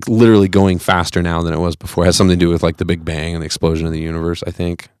 but it's like literally going faster now than it was before. It has something to do with like the Big Bang and the explosion of the universe, I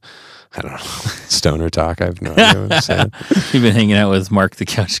think. I don't know. Stoner talk. I have no idea what I'm saying. You've been hanging out with Mark the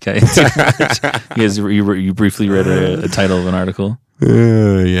Couch Guy. You briefly read a title of an article.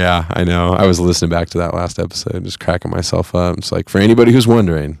 Yeah, I know. I was listening back to that last episode, just cracking myself up. It's like, for anybody who's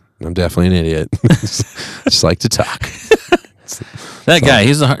wondering, I'm definitely an idiot. Just like to talk. That guy,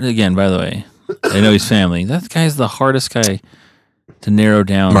 he's again, by the way, I know he's family. That guy's the hardest guy to narrow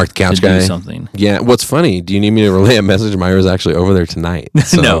down. Mark the Couch to Guy. do something. Yeah. What's funny? Do you need me to relay a message? Myra's actually over there tonight.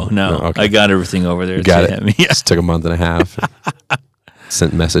 So, no. Okay. I got everything over there. You got it. Yeah. Just took a month and a half.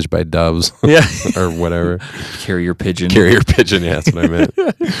 Sent message by Doves. Yeah. Or whatever. Carrier pigeon. Carrier pigeon. Yeah, that's what I meant.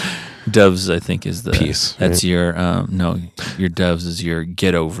 Doves, I think, is the Peace. That's right? your Doves is your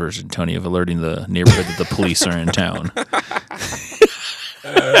ghetto version, Tony, of alerting the neighborhood that the police are in town.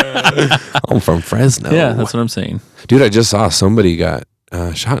 I'm from Fresno. Yeah, that's what I'm saying. Dude, I just saw somebody got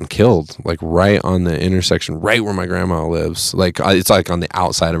shot and killed, like right on the intersection, right where my grandma lives. Like it's like on the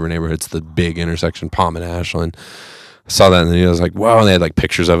outside of her neighborhood. It's the big intersection, Palm and Ashland. I saw that and then I was like, wow. And they had like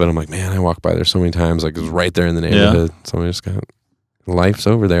pictures of it. I'm like, man, I walked by there so many times. Like it was right there in the neighborhood. Yeah. Somebody just got life's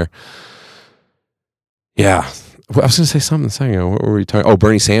over there. Yeah. I was going to say something a second ago. What were we talking? Oh,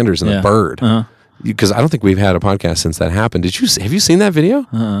 Bernie Sanders and the bird. Uh-huh. Because I don't think we've had a podcast since that happened. Have you seen that video?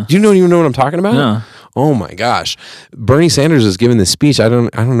 Uh-huh. Do you even know what I'm talking about? No. Oh my gosh. Bernie Sanders is giving this speech. I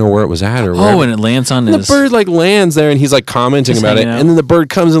don't know where it was at or where. Oh, and it lands on his. The bird like lands there and he's like commenting about it. Out. And then the bird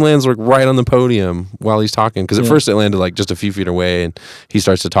comes and lands like right on the podium while he's talking. Because at first it landed like just a few feet away and he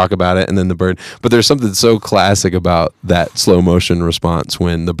starts to talk about it and then the bird. But there's something so classic about that slow motion response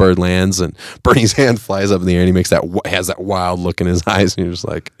when the bird lands and Bernie's hand flies up in the air and he has that wild look in his eyes and you're just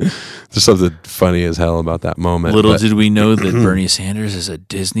like, there's something funny as hell about that moment. Little did we know that Bernie Sanders is a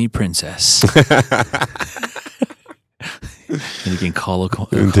Disney princess. And you can call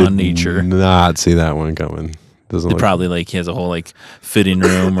upon nature. Not see that one coming. Doesn't probably like he has a whole like fitting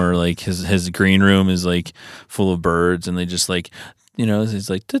room or like his green room is like full of birds and they just like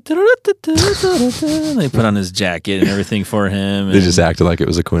he's like they put on his jacket and everything for him. They just acted like it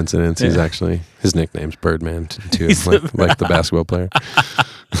was a coincidence. He's actually his nickname's Birdman too, like the basketball player.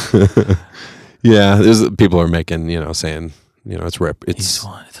 Yeah, people are making saying it's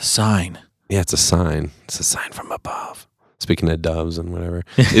a sign. Yeah, it's a sign. It's a sign from above. Speaking of doves and whatever.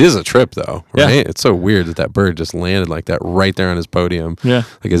 It is a trip, though, right? Yeah. It's so weird that bird just landed like that right there on his podium. Yeah.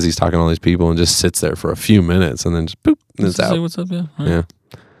 Like as he's talking to all these people and just sits there for a few minutes and then just boop, and it's out. Say what's up, yeah. Right. Yeah.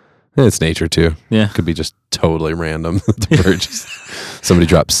 And it's nature, too. Yeah. Could be just totally random. The bird somebody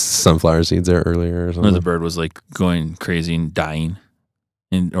dropped sunflower seeds there earlier or something. Or the bird was like going crazy and dying.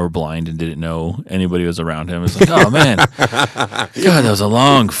 Or blind and didn't know anybody was around him. It's like, oh man, God, that was a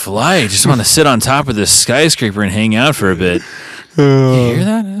long flight. Just want to sit on top of this skyscraper and hang out for a bit. You hear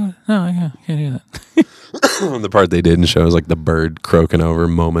that? No, I can't hear that. The part they didn't show is like the bird croaking over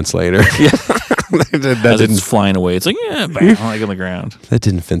moments later. Yeah. As it's flying away, it's like, yeah, bam, like on the ground. That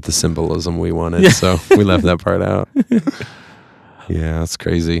didn't fit the symbolism we wanted, so we left that part out. Yeah, that's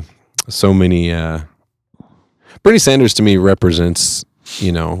crazy. So many. Bernie Sanders to me represents.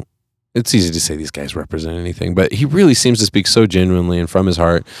 It's easy to say these guys represent anything, but he really seems to speak so genuinely and from his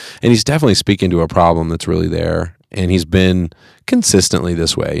heart. And he's definitely speaking to a problem that's really there. And he's been consistently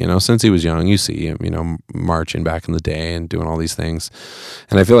this way, since he was young. You see him, marching back in the day and doing all these things.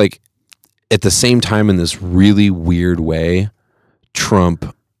 And I feel like at the same time, in this really weird way,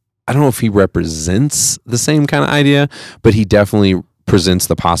 Trump, I don't know if he represents the same kind of idea, but he definitely presents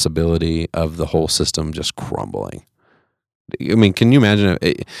the possibility of the whole system just crumbling. I mean, can you imagine?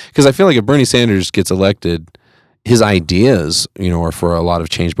 Because I feel like if Bernie Sanders gets elected, his ideas, are for a lot of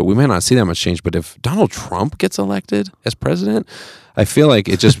change, but we may not see that much change. But if Donald Trump gets elected as president, I feel like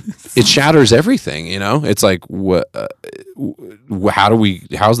it shatters everything. It's like how's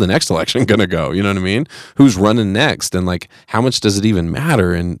the next election gonna go? You know what I mean? Who's running next? And like, how much does it even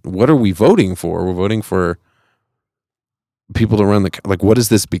matter? And what are we voting for? We're voting for people to run what does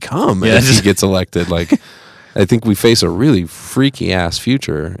this become if he gets elected? Like. I think we face a really freaky ass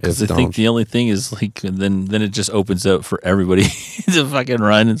future. Because I think the only thing is like then it just opens up for everybody to fucking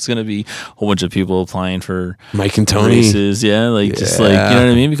run. It's gonna be a whole bunch of people applying for Mike and Tony races. Yeah, like just like you know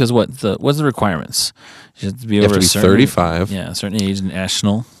what I mean. Because what's the requirements? You have to be over a certain 35. Yeah, a certain age,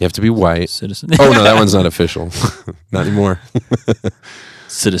 national. You have to be white. Citizen. Oh no, that one's not official. Not anymore.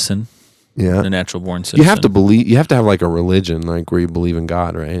 Citizen. Yeah, a natural born citizen. You have to believe. You have to have like a religion, like where you believe in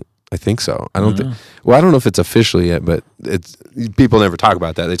God, right? I think so. I don't think. Well, I don't know if it's officially yet, but it's people never talk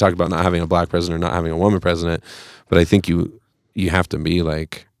about that. They talk about not having a black president or not having a woman president, but I think you have to be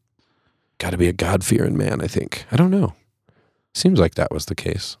like, got to be a God-fearing man. I think. I don't know. Seems like that was the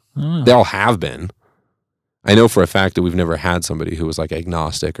case. They all have been. I know for a fact that we've never had somebody who was like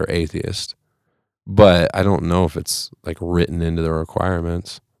agnostic or atheist, but I don't know if it's like written into the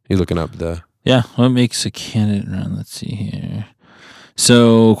requirements. You looking up the? Yeah, what makes a candidate run? Let's see here.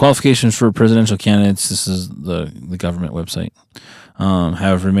 So qualifications for presidential candidates, this is the government website,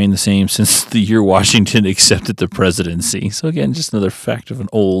 have remained the same since the year Washington accepted the presidency. So again, just another fact of an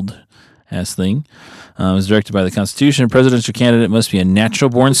old-ass thing. It was directed by the Constitution. A presidential candidate must be a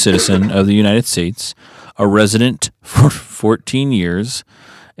natural-born citizen of the United States, a resident for 14 years,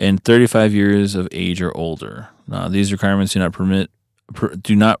 and 35 years of age or older. These requirements do not prohibit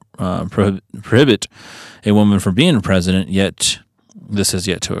a woman from being a president, yet this has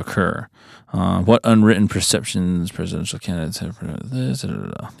yet to occur. What unwritten perceptions presidential candidates have this?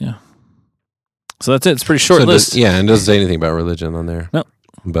 Yeah. So that's it. It's a pretty short list. And it doesn't say anything about religion on there. No.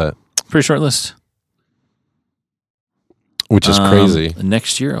 But pretty short list. Which is crazy.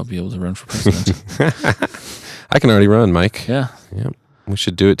 Next year I'll be able to run for president. I can already run, Mike. Yeah. Yep. We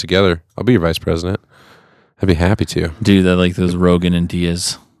should do it together. I'll be your vice president. I'd be happy to. Dude, I like those Rogan and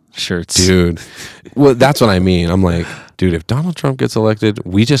Diaz shirts. Dude. Well, that's what I mean. I'm like, dude, if Donald Trump gets elected,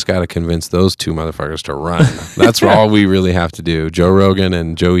 we just got to convince those two motherfuckers to run. That's all we really have to do. Joe Rogan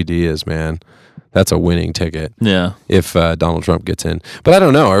and Joey Diaz, man. That's a winning ticket. Yeah. If Donald Trump gets in. But I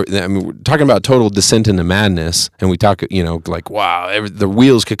don't know. I mean, we're talking about total descent into madness. And we talk, like, wow, the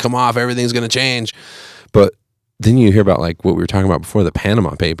wheels could come off. Everything's going to change. But then you hear about like what we were talking about before, the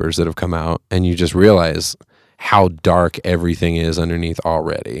Panama Papers that have come out. And you just realize how dark everything is underneath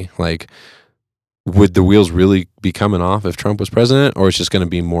already. Like, would the wheels really be coming off if Trump was president? Or it's just going to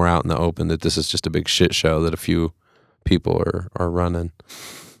be more out in the open that this is just a big shit show that a few people are running?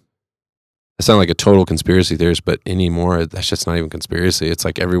 I sound like a total conspiracy theorist, but anymore, that's just not even conspiracy. It's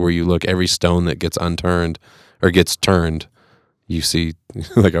like everywhere you look, every stone that gets unturned or gets turned, you see,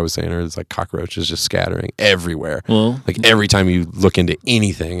 like I was saying earlier, it's like cockroaches just scattering everywhere. Well, like every time you look into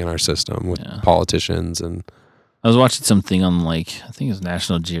anything in our system with politicians and... I was watching something on I think it was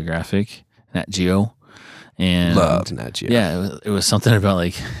National Geographic, Nat Geo. And love Nat Geo. Yeah, it was something about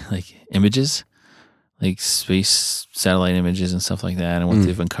like images. Like space satellite images and stuff like that, and what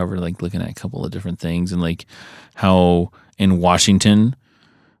they've uncovered, like looking at a couple of different things, and like how in Washington,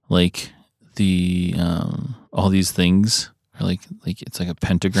 like the all these things are like it's like a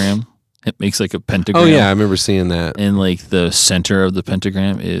pentagram. It makes like a pentagram. Oh yeah, I remember seeing that. And like the center of the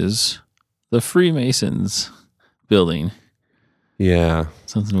pentagram is the Freemasons building. Yeah,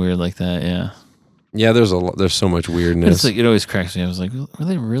 something weird like that. Yeah. Yeah, there's so much weirdness. It's like it always cracks me. I was like, were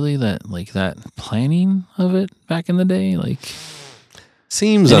they really that planning of it back in the day? Like,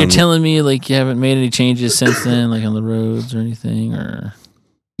 seems. And you're telling me like you haven't made any changes since then, like on the roads or anything, or?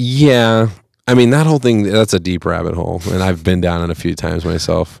 Yeah, I mean that whole thing. That's a deep rabbit hole, and I've been down it a few times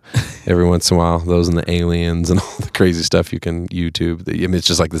myself. Every once in a while, those and the aliens and all the crazy stuff you can YouTube. I mean, it's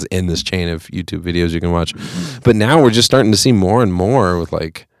just like this endless chain of YouTube videos you can watch. But now we're just starting to see more and more with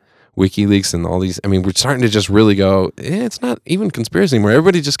like WikiLeaks and all these. I mean, we're starting to just really go, it's not even conspiracy anymore.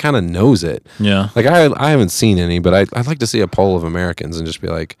 Everybody just kind of knows it. Yeah. Like I haven't seen any, but I'd like to see a poll of Americans and just be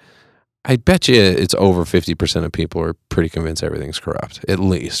like, I bet you it's over 50% of people are pretty convinced everything's corrupt. At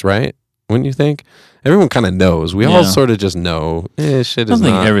least, right? Wouldn't you think? Everyone kind of knows. We all sort of just know, shit is not. I don't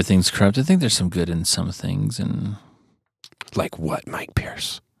think everything's corrupt. I think there's some good in some things. And like what, Mike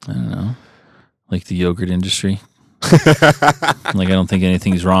Pierce? I don't know. Like the yogurt industry. Like I don't think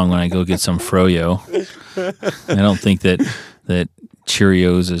anything's wrong when I go get some froyo. I don't think that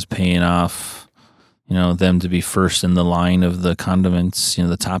Cheerios is paying off, them to be first in the line of the condiments,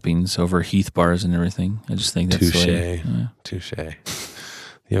 the toppings over Heath bars and everything. I just think that's Touche. The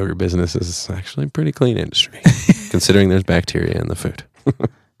yogurt business is actually a pretty clean industry, considering there's bacteria in the food.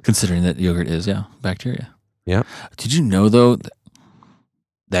 Considering that yogurt is, bacteria. Yeah. Did you know though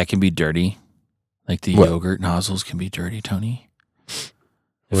that can be dirty? Like the yogurt nozzles can be dirty, Tony.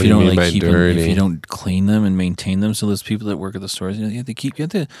 What do you mean by keep them, if dirty? you don't clean them and maintain them, so those people that work at the stores, you have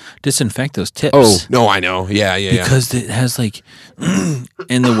to disinfect those tips. Oh no, I know. Yeah. Because it has like,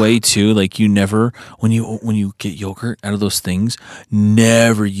 in the way too, like you never when you get yogurt out of those things,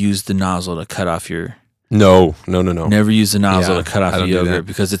 never use the nozzle to cut off your. No. Never use the nozzle Yeah, to cut off I the don't do yogurt that.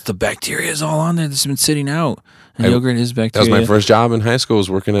 because it's the bacteria is all on there that's been sitting out. And yogurt is That bacteria. was my first job in high school. Was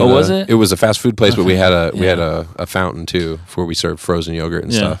working at was it? It was a fast food place, but we had Yeah. a fountain too, where we served frozen yogurt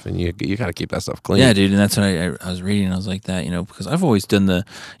and Yeah. stuff. And you got to keep that stuff clean. Yeah, dude, and that's what I was reading. I was like that, because I've always done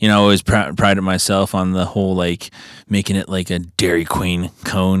I always prided myself on the whole like making it like a Dairy Queen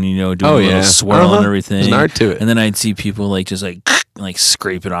cone, doing a little swirl and everything. There's an art to it. And then I'd see people like just like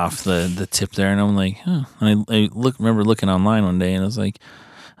scrape it off the tip there, and I'm like, huh. And I remember looking online one day, and I was like,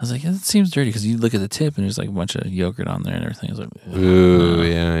 it seems dirty because you look at the tip and there's like a bunch of yogurt on there and everything. I was like, ugh. Ooh,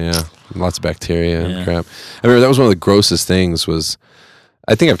 yeah. Lots of bacteria Yeah. and crap. I remember that was one of the grossest things was,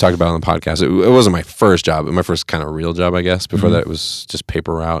 I think I've talked about it on the podcast. It wasn't my first job, my first kind of real job, I guess. Before that, it was just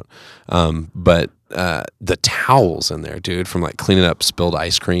paper route. But the towels in there, dude, from like cleaning up spilled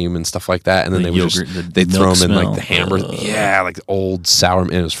ice cream and stuff like that. And then The they would yogurt, they'd the throw milk them in like smell. the hammer. Yeah, like old sour,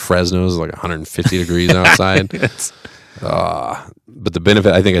 and it was Fresno's, like 150 degrees outside. But the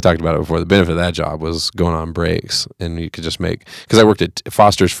benefit, I think I talked about it before, the benefit of that job was going on breaks, and you could just make, because I worked at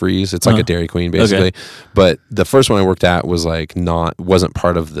Foster's Freeze. It's like a Dairy Queen basically. Okay. But the first one I worked at was like wasn't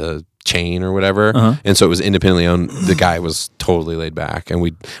part of the chain or whatever, and so it was independently owned. The guy was totally laid back, and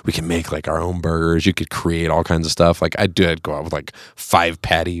we can make like our own burgers. You could create all kinds of stuff. Like I'd go out with like 5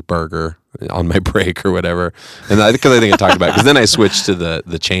 patty burger on my break or whatever, and because I think I talked about it, because then I switched to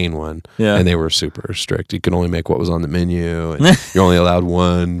the chain one, and they were super strict. You could only make what was on the menu, and you're only allowed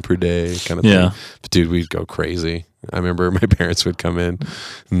one per day, kind of thing. But dude, we'd go crazy. I remember my parents would come in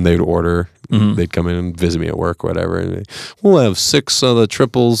and they'd order. They'd come in and visit me at work or whatever. And we'll have 6 of the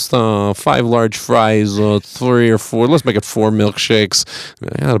triples, 5 large fries, 3 or 4. Let's make it 4 milkshakes.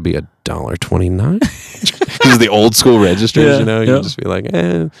 That'll be $1.29. This is the old school registers, You just be like,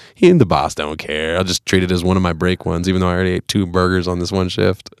 he and the boss don't care. I'll just treat it as one of my break ones, even though I already ate 2 burgers on this one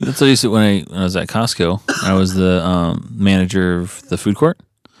shift. That's what I used to when I was at Costco. I was the manager of the food court.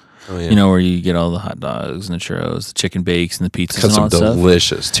 Oh, yeah. Where you get all the hot dogs and the churros, the chicken bakes and the pizzas Got and all some that stuff.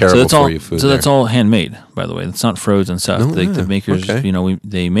 delicious, terrible for you food. So that's all handmade, by the way. That's not frozen stuff. No, The makers, okay.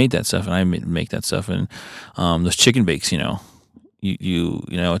 they made that stuff, and I make that stuff. And those chicken bakes, you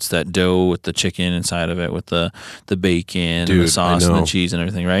it's that dough with the chicken inside of it, with the bacon and the sauce and the cheese and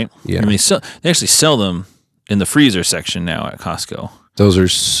everything, right? Yeah. And they actually sell them in the freezer section now at Costco. Those are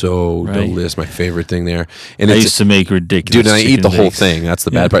so delicious. My favorite thing there. And I used to make ridiculous. Dude, and I eat the chicken whole bakes. thing. That's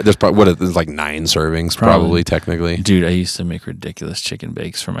the bad part. There's probably there's like 9 servings, probably technically. Dude, I used to make ridiculous chicken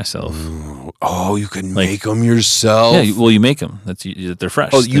bakes for myself. Oh, you can make them yourself. Yeah, well, you make them. They're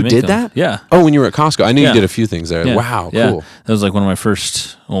fresh. Oh, They you make did them. that? Yeah. Oh, when you were at Costco, I knew Yeah. you did a few things there. Yeah. Wow, Yeah. cool. That was like one of my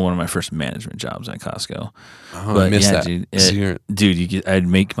first management jobs at Costco. Oh, I missed that. Dude, I'd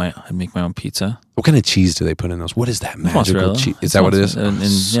make my own pizza. What kind of cheese do they put in those? What is that magical Mozzarella. cheese? Is that what it is? And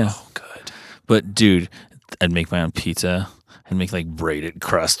so yeah. good. But dude, I'd make my own pizza. I'd make like braided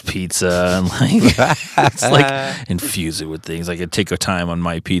crust pizza and like it's like infuse it with things. Like I'd take a time on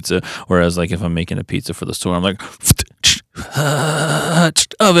my pizza. Whereas like if I'm making a pizza for the store, I'm like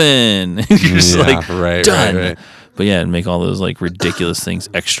oven. You're just like done. Right. But yeah, I'd make all those like ridiculous things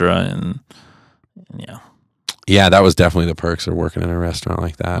extra and yeah. Yeah, that was definitely the perks of working in a restaurant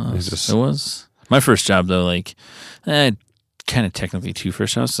like that. It was my first job though. Like, kind of technically 2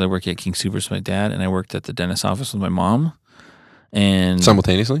 first jobs. So I worked at King Soopers with my dad, and I worked at the dentist's office with my mom. And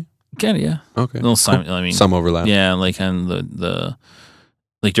simultaneously? Kind of, yeah. Okay. Cool. I mean, some overlap. Yeah, like on the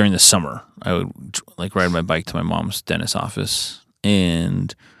like during the summer, I would like ride my bike to my mom's dentist's office,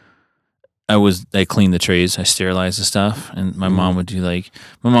 and I cleaned the trays, I sterilized the stuff, and my mom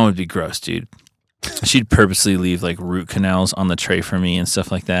would be gross, dude. She'd purposely leave like root canals on the tray for me and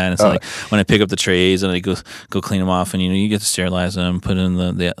stuff like that. And so like when I pick up the trays and I go clean them off, and you get to sterilize them, put it in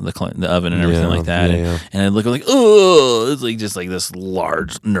the oven and everything like that. And I look like, oh, it's like just like this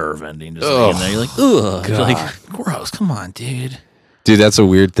large nerve ending just like in there. You're like, oh, you're like gross. Come on, dude. Dude, that's a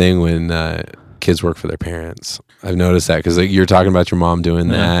weird thing when kids work for their parents. I've noticed that because like, you're talking about your mom doing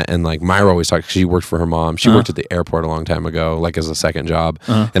that, and like Myra always talks. She worked for her mom. She worked at the airport a long time ago, like as a second job,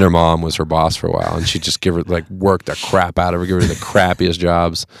 and her mom was her boss for a while, and she'd just give her like work the crap out of her, give her the crappiest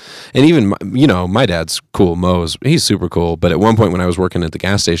jobs. And even my dad's cool. He's super cool. But at one point when I was working at the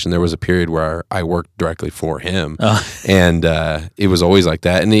gas station, there was a period where I worked directly for him, and it was always like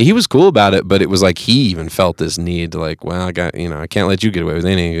that. And he was cool about it, but it was like he even felt this need to like, well, I can't let you get away with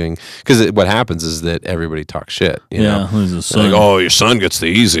anything, because what happened happens is that everybody talks shit. You know? Who's the son? Like, oh, your son gets the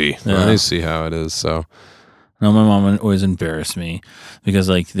easy. Yeah. I see how it is. So, no, my mom always embarrassed me because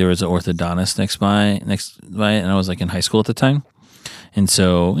like there was an orthodontist next by it, and I was like in high school at the time, and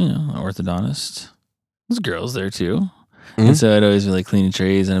so an orthodontist, there's girls there too, and so I'd always be like cleaning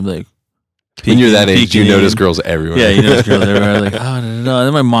trays, and I'd be like, when you're that age, you notice girls everywhere. Yeah, you notice girls everywhere. Like, oh no. And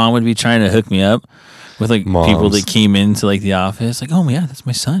then my mom would be trying to hook me up with like people that came into like the office, like, oh yeah, that's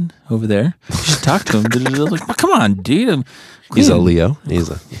my son over there. You should talk to him. Like, well, come on, dude. He's a Leo. You're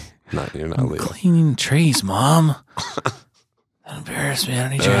not Leo. Cleaning trays, Mom. That embarrassed me. I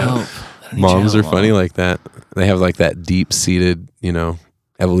don't need your help. Moms are funny like that. They have like that deep-seated,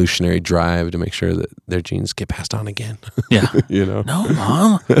 evolutionary drive to make sure that their genes get passed on again. Yeah. No,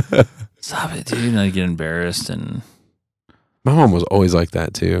 Mom. Stop it, dude. And I get embarrassed. And my mom was always like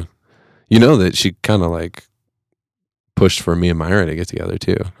that too. You know that she kind of like pushed for me and Myra to get together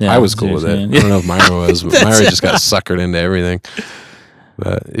too. Yeah, I was cool with it. I don't know if Myra was, but Myra just got suckered into everything.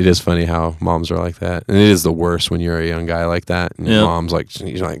 But it is funny how moms are like that. And it is the worst when you're a young guy like that. And your mom's like,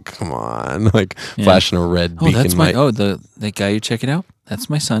 you're like, come on. Like flashing a red beacon that's light. that guy you check it out? That's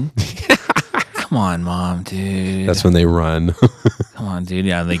my son. Come on, Mom, dude. That's when they run. Come on, dude.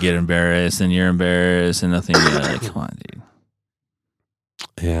 Yeah, they get embarrassed and you're embarrassed and nothing. Like, come on, dude.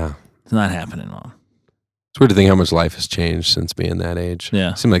 Yeah. It's not happening, Mom. It's weird to think how much life has changed since being that age.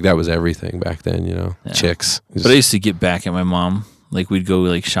 Yeah. It seemed like that was everything back then, chicks. But I used to get back at my mom. Like we'd go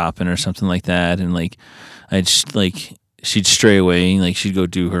like shopping or something like that, and like she'd stray away, like she'd go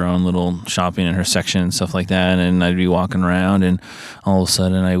do her own little shopping in her section and stuff like that, and I'd be walking around, and all of a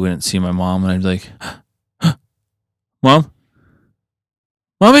sudden I wouldn't see my mom, and I'd be like, Mom,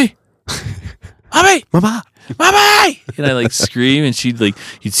 Mommy, Mommy, Mama. Mommy! And I like scream, and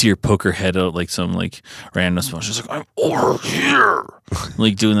you'd see her poke her head out like some like random spot. She's like, I'm over here.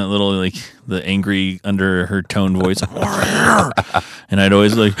 Like doing that little like the angry under her tone voice. I'm over here. And I'd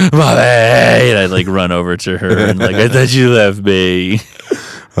always like, Mommy! And I'd like run over to her and like, I thought you left me.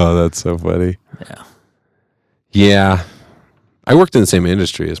 Oh, that's so funny. Yeah. Yeah. I worked in the same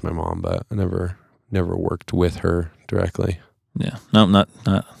industry as my mom, but I never worked with her directly. Yeah. No, not.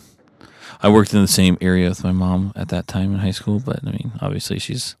 I worked in the same area with my mom at that time in high school, but I mean, obviously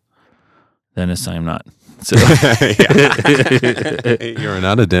she's dentist. I'm not. So You're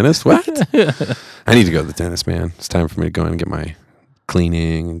not a dentist? What? I need to go to the dentist, man. It's time for me to go in and get my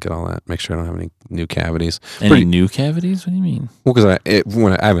cleaning and get all that. Make sure I don't have any new cavities. New cavities? What do you mean? Well, because I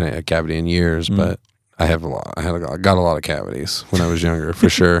haven't had a cavity in years, but I have a lot. I got a lot of cavities when I was younger, for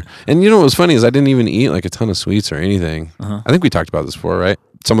sure. And what was funny is I didn't even eat like a ton of sweets or anything. I think we talked about this before, right?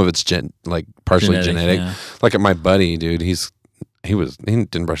 Some of it's partially genetic. Yeah. Like at my buddy, dude, he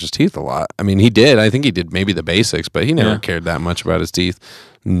didn't brush his teeth a lot. I mean, he did. I think he did maybe the basics, but he never cared that much about his teeth.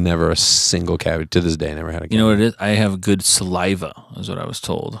 Never a single cavity. To this day, never had a cavity. You know what it is? I have good saliva, is what I was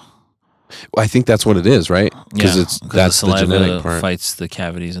told. Well, I think that's what it is, right? Because that's the genetic part. Fights the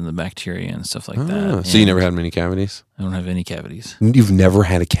cavities and the bacteria and stuff like that. So you never had many cavities? I don't have any cavities. You've never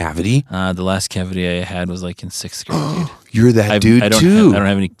had a cavity? The last cavity I had was like in 6th grade, dude. You're that dude too. I don't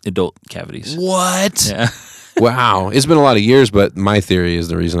have any adult cavities. What? Yeah. Wow. It's been a lot of years, but my theory is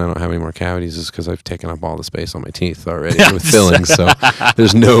the reason I don't have any more cavities is because I've taken up all the space on my teeth already with fillings. So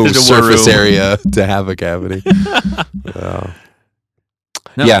there's no surface area to have a cavity.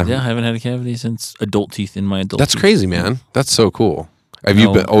 No, I haven't had a cavity since adult teeth in my adult That's teeth. crazy, man. That's so cool. Have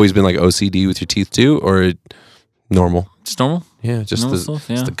you always been like OCD with your teeth too, or normal? It's normal. Yeah, just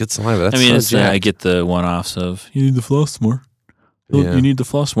the good saliva. That's I get the one-offs of, you need to floss more. Yeah. You need to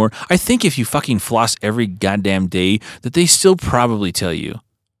floss more. I think if you fucking floss every goddamn day, that they still probably tell you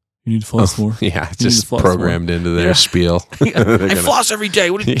need to floss more. Yeah, it's just programmed into their spiel. I floss every day.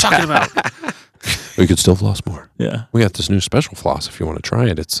 What are you talking about? We could still floss more. Yeah. We got this new special floss if you want to try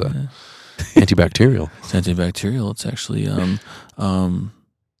it. It's antibacterial. It's antibacterial. It's actually the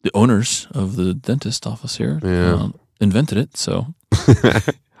owners of the dentist office here invented it. So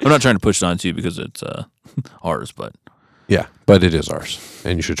I'm not trying to push it on to you because it's ours, but. Yeah, but it is ours,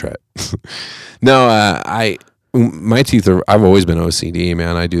 and you should try it. No, my teeth I've always been OCD,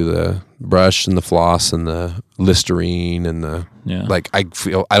 man. I do the brush and the floss and the Listerine and I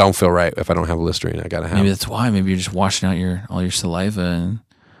don't feel right if I don't have Listerine. I gotta have. Maybe that's why. Maybe you're just washing out all your saliva and.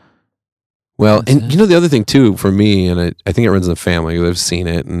 Well, and the other thing too for me, and I think it runs in the family. I've seen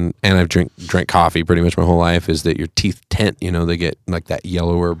it, and I've drank coffee pretty much my whole life. Is that your teeth tint? They get like that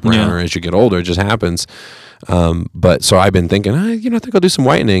yellower, browner as you get older. It just happens. But so I've been thinking, I think I'll do some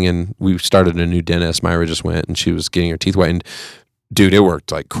whitening, and we started a new dentist. Myra just went, and she was getting her teeth whitened. dude, it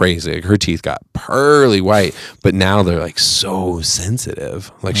worked like crazy. Like, her teeth got pearly white, but now they're like so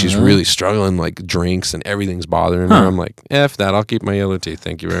sensitive. Like she's really struggling, like drinks and everything's bothering her. I'm like, F that. I'll keep my yellow teeth.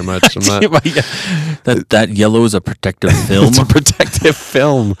 Thank you very much. I'm not. that yellow is a protective film. It's a protective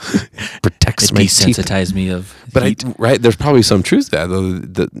film. Protects it my teeth. desensitized me of But heat. there's probably some truth to that,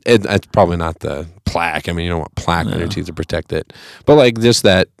 though. It's probably not the plaque. I mean, you don't want plaque on your teeth to protect it. But like just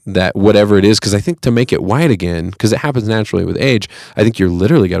that whatever it is, because I think to make it white again, because it happens naturally with age, I think you're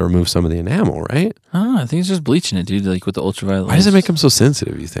literally got to remove some of the enamel, right? I think it's just bleaching it, dude. Like with the ultraviolet. Why does it make them so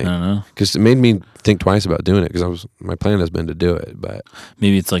sensitive, you think? I don't know. Because it made me think twice about doing it, because my plan has been to do it, but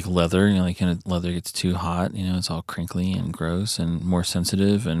maybe it's like leather. You know, like when leather gets too hot, you know, it's all crinkly and gross and more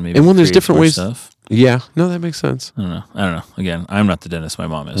sensitive, and maybe when there's different ways. Stuff. Yeah, no, that makes sense. I don't know. Again, I'm not the dentist. My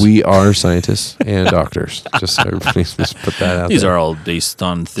mom is. We are scientists and doctors. Just so everybody just put that out These there. are all based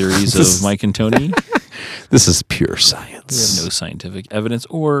on theories of Mike and Tony. This is pure science. We have no scientific evidence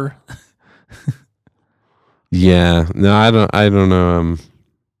or. Yeah, no, I don't know.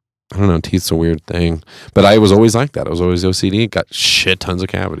 I don't know. Teeth's a weird thing, but I was always like that. I was always OCD. Got shit tons of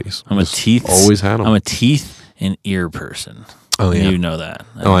cavities. Always had them. I'm a teeth and ear person. Oh yeah, you know that.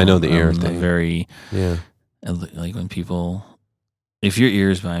 I know the ear thing. Very like when people, if your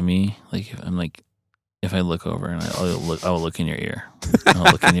ear is by me, like I'm like, if I look over and I'll look in your ear.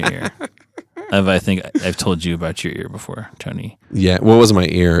 I'll look in your ear. I think I've told you about your ear before, Tony. Yeah, well, it wasn't my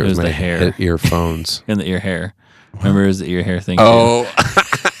ear. It was my the hair, earphones, and the ear hair. Remember, it was the ear hair thing. Oh,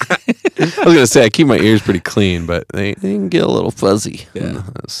 I was gonna say I keep my ears pretty clean, but they can get a little fuzzy. Yeah,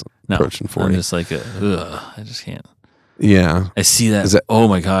 approaching 40. I'm just like I just can't. Yeah, I see that. Oh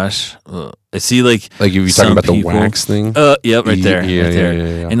my gosh, I see like you talking about the wax thing. Yep, right there, yeah, right there.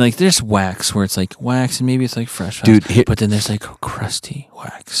 Yeah. And like there's wax where it's like wax, and maybe it's like fresh wax, dude. But then there's like crusty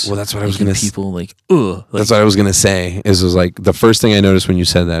wax. Well, that's what I was gonna. People like that's what I was gonna say. Is like the first thing I noticed when you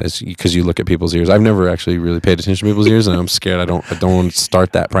said that is because you look at people's ears. I've never actually really paid attention to people's ears, and I'm scared. I don't want to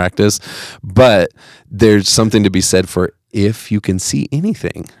start that practice. But there's something to be said for if you can see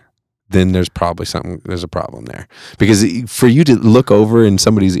anything, then there's probably there's a problem there. Because for you to look over in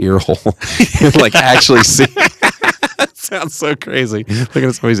somebody's ear hole and like actually see, that sounds so crazy, looking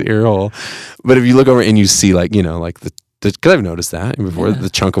at somebody's ear hole. But if you look over and you see like, you know, like because I've noticed that before, the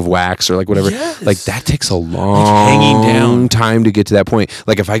chunk of wax or like whatever, like that takes a long hanging down time to get to that point.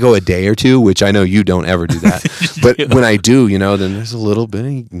 Like if I go a day or two, which I know you don't ever do that, but when I do, you know, then there's a little bit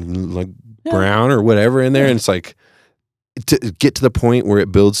of like brown or whatever in there, and it's like, to get to the point where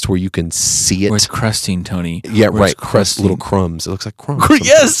it builds to where you can see it. Where it's crusting, Tony. Yeah, right. Little crumbs. It looks like crumbs.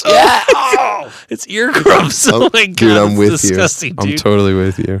 Yes. Yeah. Oh, it's ear crumbs. Oh my god, dude, I'm with disgusting, you. Dude. I'm totally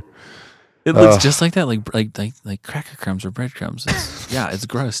with you. It looks just like that, like cracker crumbs or breadcrumbs. It's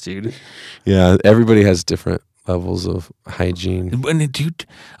gross, dude. Yeah, everybody has different levels of hygiene.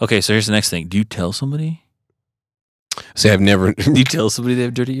 Okay, so here's the next thing. Do you tell somebody? See, I've never. Do you tell somebody they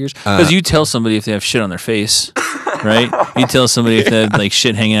have dirty ears? Because you tell somebody if they have shit on their face, right? You tell somebody if they have like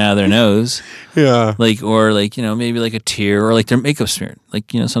shit hanging out of their nose. Yeah. Like, or like, you know, maybe like a tear or like their makeup smeared.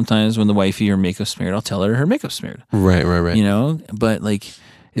 Like, you know, sometimes when the wifey or makeup smeared, I'll tell her makeup smeared. Right. You know, but like.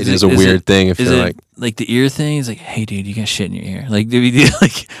 It is a weird thing if you're like the ear thing is like, hey dude, you got shit in your ear. Like,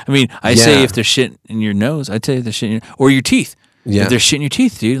 I mean, I say if there's shit in your nose, I tell you there's shit in or your teeth. Yeah. If there's shit in your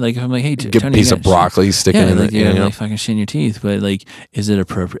teeth, dude, like if I'm like, hey, get a piece of broccoli sticking in it. Yeah, like fucking shit in your teeth. But like, is it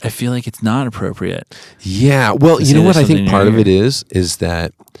appropriate? I feel like it's not appropriate. Yeah. Well, you know what I think part of it is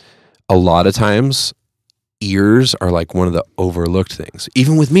that a lot of times ears are like one of the overlooked things.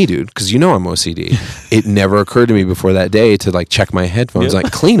 Even with me, dude, because you know I'm OCD. It never occurred to me before that day to like check my headphones,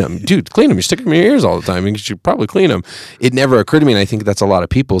 like clean them. Dude, clean them. You're sticking them in your ears all the time. You should probably clean them. It never occurred to me, and I think that's a lot of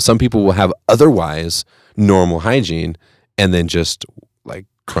people. Some people will have otherwise normal hygiene and then just like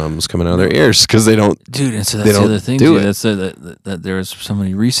crumbs coming out of their ears because they don't. Dude, and so that's the other thing, dude. That's that there was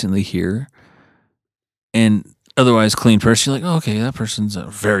somebody recently here and otherwise clean person. You're like, oh, okay, that person's a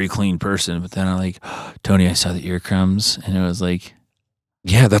very clean person. But then I'm like, Tony, I saw the ear crumbs, and it was like,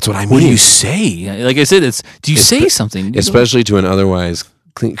 yeah, that's what I mean. What do you say? Like I said, do you say something? Especially to an otherwise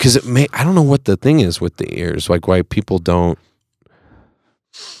clean, because I don't know what the thing is with the ears, like why people don't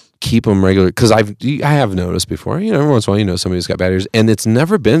keep them regular. Because I have noticed before, you know, every once in a while, you know, somebody's got bad ears, and it's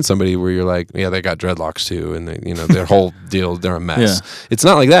never been somebody where you're like, yeah, they got dreadlocks too, and they, you know, their whole deal, they're a mess. Yeah. It's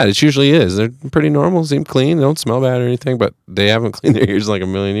not like that. It usually is. They're pretty normal, seem clean, they don't smell bad or anything, but they haven't cleaned their ears in like a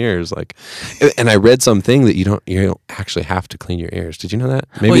million years. Like, and I read something that you don't actually have to clean your ears. Did you know that?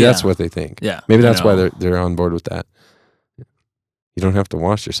 Maybe that's what they think. Yeah, maybe that's why they're on board with that. You don't have to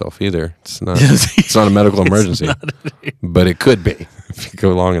wash yourself either. It's not. It's not a medical emergency, but it could be if you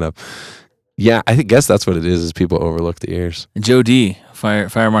go long enough. Yeah, I guess that's what it is people overlook the ears. Joe D,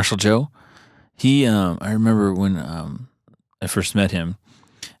 Fire Marshal Joe, he, I remember when I first met him,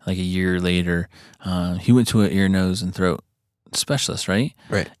 like a year later, he went to an ear, nose, and throat specialist, right?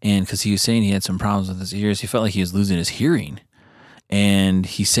 Right. And because he was saying he had some problems with his ears, he felt like he was losing his hearing. And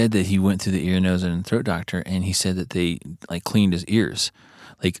he said that he went to the ear, nose, and throat doctor, and he said that they like cleaned his ears,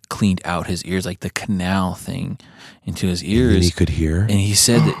 like cleaned out his ears, like the canal thing into his ears. And he could hear. And he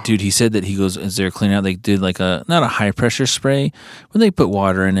said that, dude, he goes, as they're cleaning out, they did like not a high pressure spray, but they put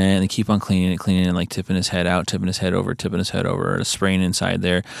water in it and they keep on cleaning it, and like tipping his head out, tipping his head over, spraying inside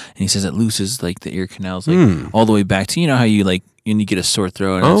there. And he says it looses like the ear canals, like all the way back to, you know how you like, when you get a sore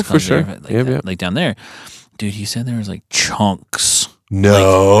throat. And for sure. Like down there. Dude, he said there was like chunks.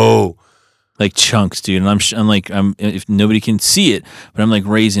 No. Like chunks, dude. And I'm if nobody can see it, but I'm like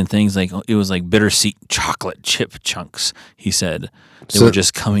raising things like it was like bittersweet chocolate chip chunks. He said they were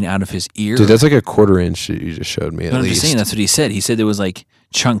just coming out of his ear. Dude, that's like a 1/4 inch that you just showed me. I'm just saying, that's what he said. He said there was like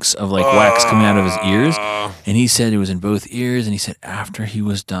chunks of like wax coming out of his ears, and he said it was in both ears. And he said after he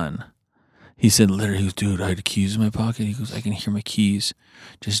was done, he said literally, dude, I had keys in my pocket. He goes, I can hear my keys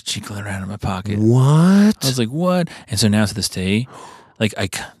just jiggling around in my pocket. What? I was like, what? And so now to this day, like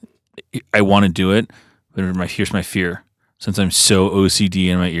I want to do it, but here's my fear. Since I'm so OCD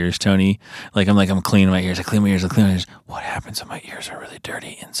in my ears, Tony, I'm cleaning my ears. I clean my ears. What happens if my ears are really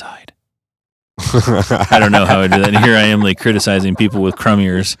dirty inside? I don't know how I do that. And here I am like criticizing people with crumb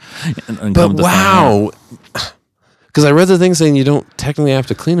ears. But wow. Because I read the thing saying you don't technically have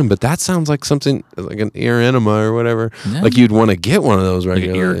to clean them, but that sounds like something like an ear enema or whatever. Yeah. Like you'd want to get one of those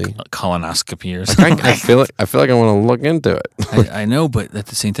regularly. Like ear colonoscopy or something. I feel like I want to look into it. I know, but at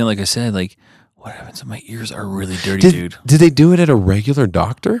the same time, like I said, like what happens if my ears are really dirty, dude? Did they do it at a regular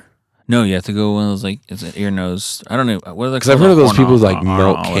doctor? No, you have to go one of those like it's an ear nose. I don't know what are they. Because I've heard of those people who like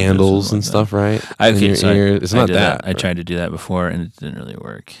melt candles and stuff, right? Okay, so it's not that. I tried to do that before and it didn't really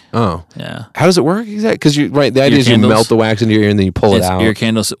work. Oh, yeah. How does it work exactly? Because the idea is you melt the wax into your ear and then you pull it out. Ear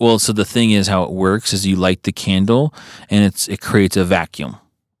candles. Well, so the thing is how it works is you light the candle and it creates a vacuum,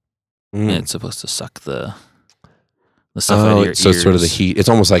 and it's supposed to suck the stuff out of your ears. So it's sort of the heat. It's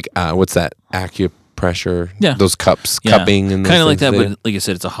almost like what's that acupressure? Yeah, those cupping and kind of like that. But like I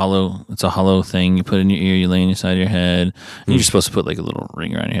said, it's a hollow thing. You put it in your ear, you lay it inside your head, and you're supposed to put like a little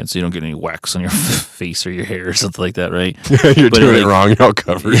ring around your head so you don't get any wax on your face or your hair or something like that, right? You're doing it wrong. You're all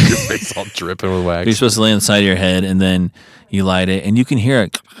covered. Your face all dripping with wax. You're supposed to lay inside your head, and then you light it, and you can hear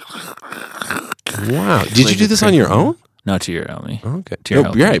it. Wow! Did you do this on your own? Not to your Elmy. Okay. You're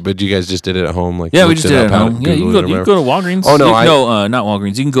right, but you guys just did it at home, like yeah, we just did it at home. Yeah, you can go to Walgreens. Oh no, not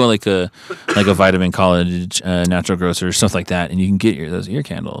Walgreens. You can go like a Vitamin College, Natural Grocers, stuff like that, and you can get those ear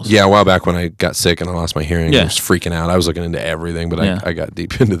candles. Yeah, a while back when I got sick and I lost my hearing, I was freaking out. I was looking into everything, but I got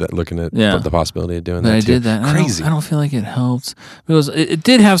deep into that, looking at the possibility of doing that. I too. did that. Crazy. I don't feel like it helped because it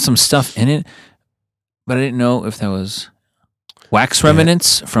did have some stuff in it, but I didn't know if that was wax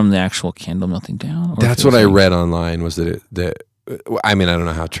remnants from the actual candle melting down. That's what I read online. Was that I mean, I don't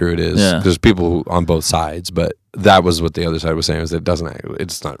know how true it is. Yeah. There's people on both sides, but that was what the other side was saying. Was that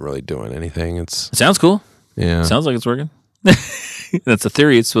it's not really doing anything. It sounds cool. Yeah, sounds like it's working. That's the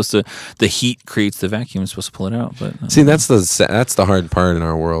theory. It's supposed to. The heat creates the vacuum. It's supposed to pull it out. But see, that's the hard part in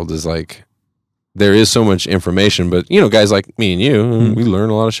our world. Is like there is so much information, but guys like me and you, we learn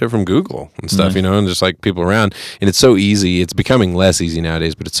a lot of shit from Google and stuff. And just like people around, and it's so easy. It's becoming less easy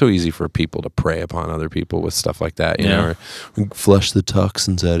nowadays, but it's so easy for people to prey upon other people with stuff like that. You know, or flush the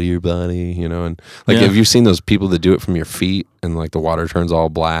toxins out of your body. And like, have you seen those people that do it from your feet, and like the water turns all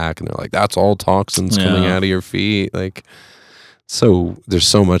black, and they're like, "That's all toxins coming out of your feet." Like, so there's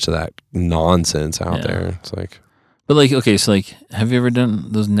so much of that nonsense out there. It's like. But like, okay, so like, have you ever done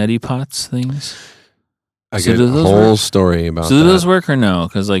those neti pots things? I get a whole story about that. So do those work or no?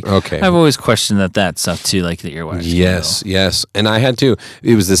 Because like, okay. I've always questioned that stuff too, like the earwax. Yes. And I had to.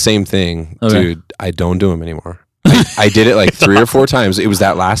 It was the same thing. Okay. Dude, I don't do them anymore. I did it like 3 or 4 times. It was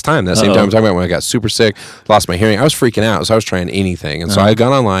that last time, that same time I'm talking about when I got super sick, lost my hearing. I was freaking out, so I was trying anything. And so I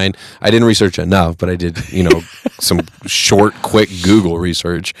got online. I didn't research enough, but I did, some short, quick Google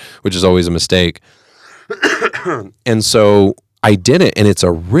research, which is always a mistake. And so I did it, and it's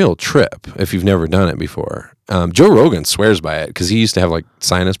a real trip if you've never done it before. Joe Rogan swears by it because he used to have like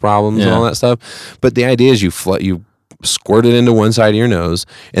sinus problems and all that stuff. But the idea is you squirt it into one side of your nose,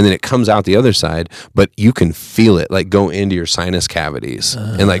 and then it comes out the other side, but you can feel it like go into your sinus cavities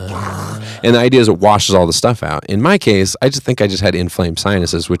and like, And the idea is it washes all the stuff out. In my case, I just think I just had inflamed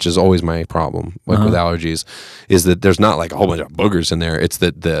sinuses, which is always my problem, like with allergies, is that there's not like a whole bunch of boogers in there. It's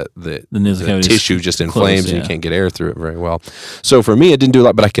that the tissue just inflames and you can't get air through it very well. So for me, it didn't do a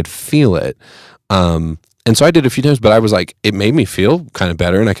lot, but I could feel it. And so I did a few times, but I was like, it made me feel kind of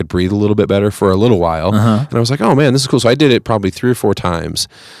better and I could breathe a little bit better for a little while. And I was like, oh man, this is cool. So I did it probably 3 or 4 times.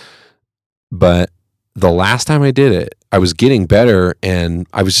 But the last time I did it, I was getting better and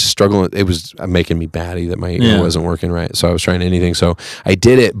I was just struggling. It was making me batty that my ear wasn't working right. So I was trying anything. So I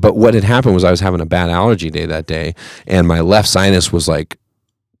did it. But what had happened was I was having a bad allergy day that day. And my left sinus was like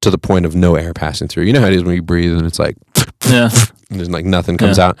to the point of no air passing through. You know how it is when you breathe and it's like, and there's like nothing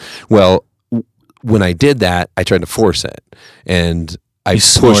comes out. Well, when I did that, I tried to force it. And I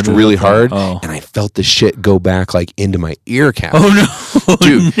pushed really hard, and I felt the shit go back like into my ear cavity. Oh no,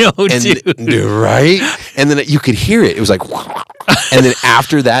 dude! Dude, right? And then you could hear it. It was like, and then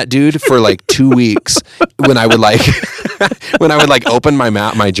after that, dude, for like 2 weeks, when I would like, open my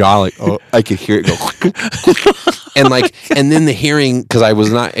mouth, my jaw, like, I could hear it go, and then the hearing, because I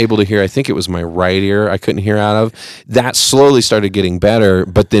was not able to hear. I think it was my right ear I couldn't hear out of. That slowly started getting better,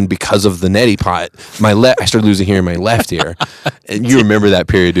 but then because of the neti pot, I started losing hearing in my left ear. And you remember that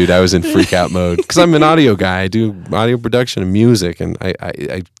period, dude? I was in freak out mode because I'm an audio guy. I do audio production and music, and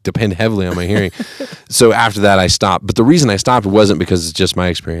I depend heavily on my hearing. So after that, I stopped. But the reason I stopped wasn't because it's just my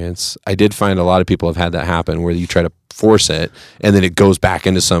experience. I did find a lot of people have had that happen where you try to force it, and then it goes back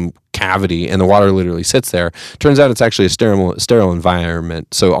into some cavity, and the water literally sits there. Turns out it's actually a sterile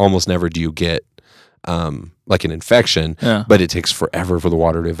environment, so almost never do you get like an infection, but it takes forever for the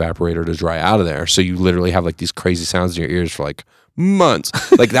water to evaporate or to dry out of there. So you literally have like these crazy sounds in your ears for like months.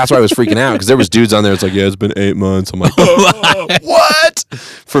 Like that's why I was freaking out, because there was dudes on there. It's like, yeah, it's been 8 months. I'm like, what?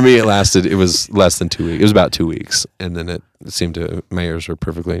 For me, it was less than 2 weeks. It was about 2 weeks, and then it seemed my ears were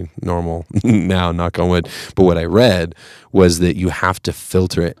perfectly normal now, knock on wood. But what I read was that you have to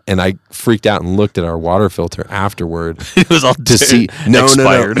filter it, and I freaked out and looked at our water filter afterward. It was all to see no,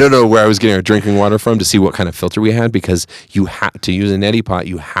 where I was getting our drinking water from, to see what kind of filter we had, because you have to use a neti pot.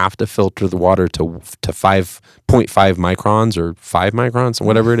 You have to filter the water to 5.5 microns or 5 microns,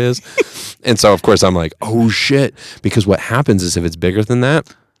 whatever it is. And so of course I'm like, oh shit, because what happens is if it's bigger than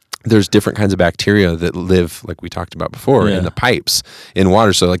that, there's different kinds of bacteria that live, like we talked about before, in the pipes in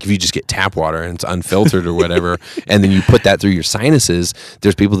water. So like if you just get tap water and it's unfiltered or whatever, and then you put that through your sinuses,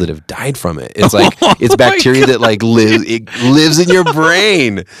 there's people that have died from it. It's like, it's bacteria that like lives in your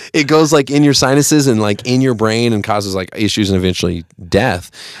brain. It goes like in your sinuses and like in your brain and causes like issues and eventually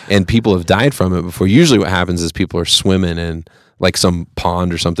death. And people have died from it before. Usually what happens is people are swimming in like some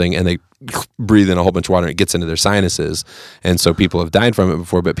pond or something, and they breathe in a whole bunch of water and it gets into their sinuses. And so people have died from it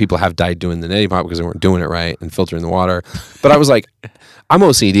before, but people have died doing the neti pot because they weren't doing it right and filtering the water. But I was like, I'm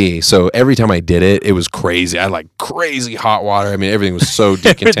OCD, so every time I did it, it was crazy. I had like crazy hot water. I mean, everything was so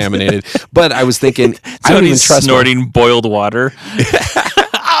decontaminated. But I was thinking, I don't even trust snorting boiled water.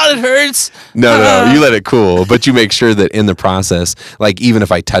 It hurts. No, you let it cool, but you make sure that in the process, like even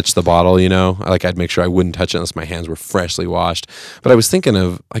if I touched the bottle, like I'd make sure I wouldn't touch it unless my hands were freshly washed. But I was thinking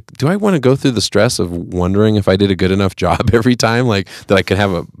of like, do I want to go through the stress of wondering if I did a good enough job every time, like that I could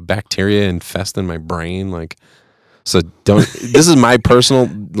have a bacteria infest in my brain, like. So this is my personal,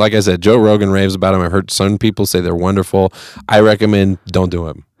 like I said, Joe Rogan raves about them. I've heard some people say they're wonderful. I recommend don't do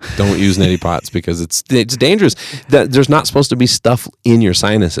them. Don't use neti pots because it's dangerous. There's not supposed to be stuff in your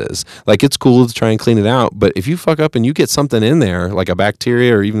sinuses. Like it's cool to try and clean it out, but if you fuck up and you get something in there, like a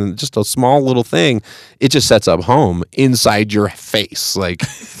bacteria or even just a small little thing, it just sets up home inside your face. Like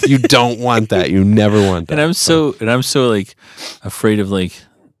you don't want that. You never want that. And I'm so like afraid of like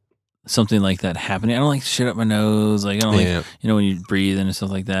something like that happening. I don't like shit up my nose. Like I don't like, when you breathe and stuff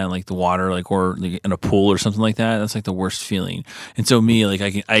like that, like the water, like or like in a pool or something like that. That's like the worst feeling. And so me,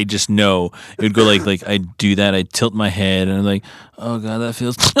 like I just know it would go like I do that. I tilt my head and I'm like, oh god, that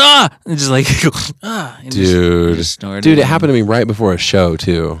feels and just like and dude, it happened to me right before a show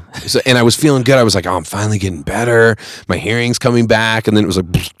too. So, and I was feeling good. I was like, oh, I'm finally getting better. My hearing's coming back, and then it was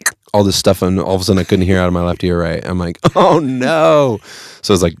like all this stuff, and all of a sudden I couldn't hear out of my left ear right. I'm like, oh no.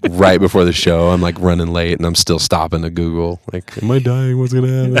 So it's like right before the show, I'm like running late and I'm still stopping to Google. Like, am I dying? What's going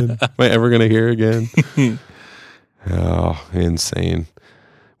to happen? Am I ever going to hear again? Oh, insane.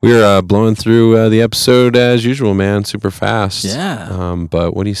 We're blowing through the episode as usual, man. Super fast. Yeah.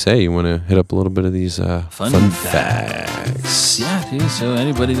 But what do you say? You want to hit up a little bit of these fun facts? Yeah, dude. So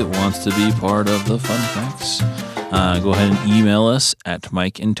anybody that wants to be part of the fun facts, go ahead and email us at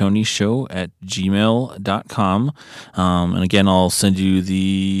mikeandtonyshow@gmail.com. And again, I'll send you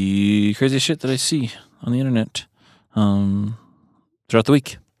the crazy shit that I see on the internet throughout the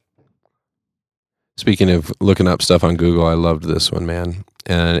week. Speaking of looking up stuff on Google, I loved this one, man.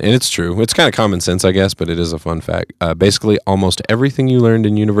 And it's true. It's kind of common sense, I guess, but it is a fun fact. Basically, almost everything you learned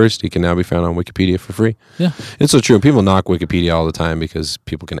in university can now be found on Wikipedia for free. Yeah. It's so true. People knock Wikipedia all the time because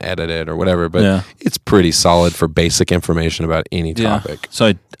people can edit it or whatever, but it's pretty solid for basic information about any topic. Yeah.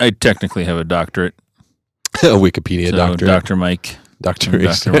 So I technically have a doctorate. A Wikipedia doctorate. Dr. Mike. Dr.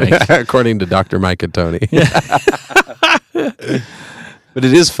 Mike. According to Dr. Mike and Tony. But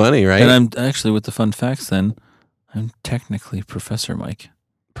it is funny, right? And I'm actually, with the fun facts then, I'm technically Professor Mike.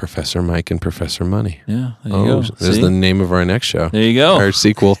 Professor Mike and Professor Money. Yeah, there you go. There's the name of our next show. There you go. Our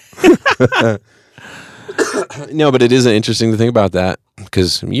sequel. No, but it is interesting to think about that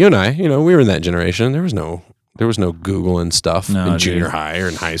because you and I, we were in that generation. There was no Google and stuff in junior high or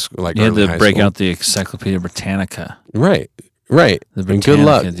in high school. Like you had to break out the Encyclopedia Britannica. Right. The Britannica, good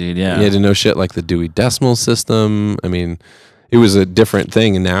luck, dude. Yeah, you had to know shit like the Dewey Decimal System. I mean, it was a different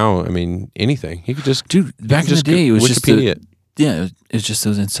thing, and now, I mean, anything you could just back in the day, it was Wikipedia. It was just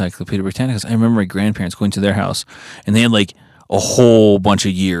those Encyclopedia Britannicas. I remember my grandparents going to their house, and they had like a whole bunch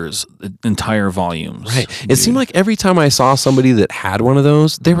of years, entire volumes. Right. It seemed like every time I saw somebody that had one of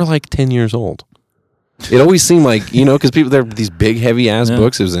those, they were like 10 years old. It always seemed like, because people, they're these big, heavy-ass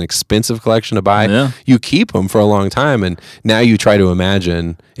books. It was an expensive collection to buy. Yeah. You keep them for a long time, and now you try to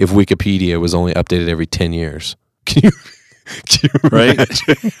imagine if Wikipedia was only updated every 10 years. Can you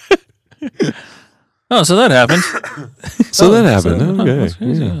imagine? Oh, so that happened. That happened. Okay. That's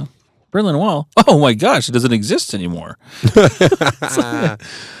crazy, yeah. Berlin Wall. Oh, my gosh, it doesn't exist anymore. We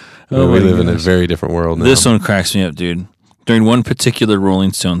live in a very different world now. This one cracks me up, dude. During one particular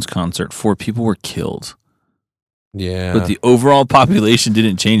Rolling Stones concert, 4 people were killed. Yeah. But the overall population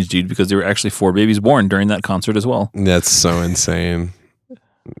didn't change, dude, because there were actually 4 babies born during that concert as well. That's so insane.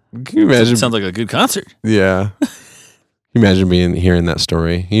 Can you imagine? It sounds like a good concert. Yeah. Can you imagine hearing that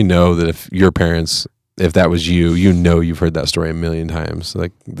story? You know that if your parents, if that was you, you've heard that story a million times,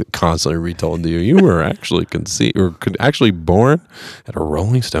 like constantly retold to you. You were actually born at a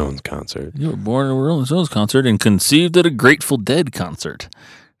Rolling Stones concert. You were born at a Rolling Stones concert and conceived at a Grateful Dead concert.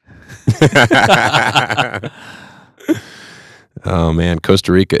 Oh man,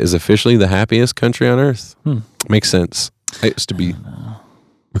 Costa Rica is officially the happiest country on earth. Makes sense. I used to be.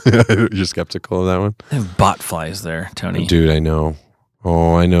 You're skeptical of that one? They have botflies there, Tony. Dude, I know.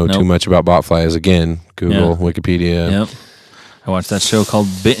 Oh, I know too much about botflies. Again, Google, Wikipedia. Yep. I watched that show called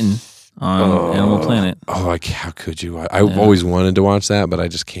Bitten on Animal Planet. Oh, how could you? I've always wanted to watch that, but I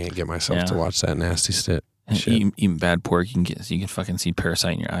just can't get myself to watch that nasty shit. Eating bad pork, you can fucking see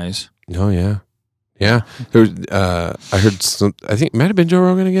parasite in your eyes. Oh yeah, yeah. There was, I heard some. I think it might have been Joe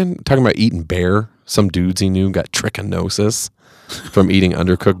Rogan again talking about eating bear. Some dudes he knew got trichinosis from eating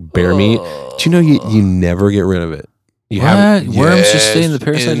undercooked bear meat. Do you know you never get rid of it? Worms just stay in the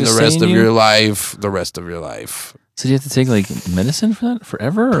parasite in the rest of your life. The rest of your life. So do you have to take like medicine for that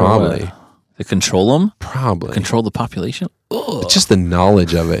forever? Probably. Or to control them? Probably. Control the population? It's just the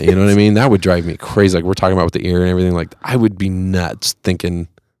knowledge of it. You know what I mean? That would drive me crazy. Like we're talking about with the ear and everything. Like I would be nuts thinking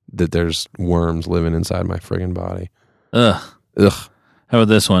that there's worms living inside my friggin' body. Ugh. How about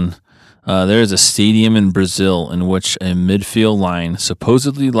this one? There is a stadium in Brazil in which a midfield line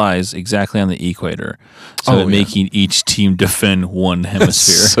supposedly lies exactly on the equator, making each team defend one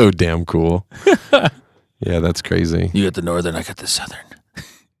hemisphere. That's so damn cool. Yeah, that's crazy. You got the northern, I got the southern.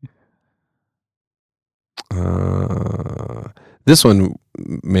 This one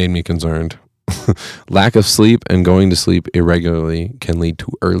made me concerned. Lack of sleep and going to sleep irregularly can lead to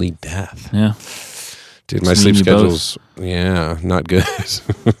early death. Yeah. Dude, my sleep schedule's, not good.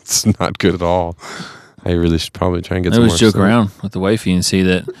 It's not good at all. I really should probably try and get some more sleep. I always joke around with the wifey and say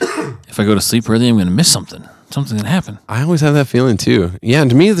that if I go to sleep early, I'm going to miss something. Something's going to happen. I always have that feeling too. Yeah, and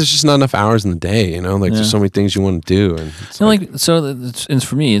to me, there's just not enough hours in the day, Like, there's so many things you want to do. And it's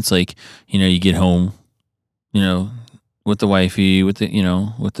for me, it's like, you get home, with the wifey, with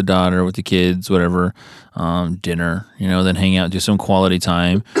the daughter, with the kids, whatever, dinner, then hang out, do some quality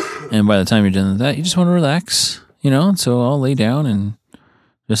time. And by the time you're done with that, you just want to relax, and so I'll lay down and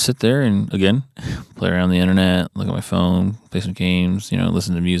just sit there and, again, play around the internet, look at my phone, play some games,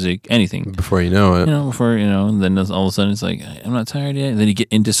 listen to music, anything. Before you know it. And then all of a sudden it's like, I'm not tired yet. And then you get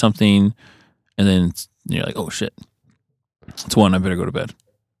into something, and then you're like, oh, shit. It's 1, I better go to bed.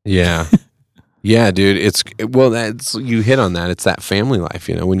 Yeah. Yeah, dude. You hit on that. It's that family life,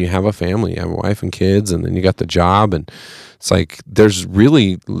 when you have a family, you have a wife and kids, and then you got the job, and it's like, there's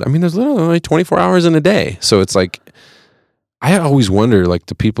literally only 24 hours in a day. So it's like, I always wonder, like,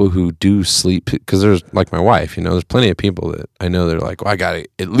 the people who do sleep, because there's, like, my wife, there's plenty of people that I know they're like, well, I got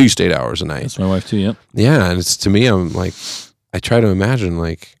at least 8 hours a night. That's my wife too, yep. Yeah, and it's, to me, I'm like, I try to imagine,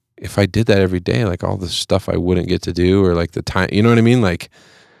 like, if I did that every day, like all the stuff I wouldn't get to do, or like the time, you know what I mean? Like,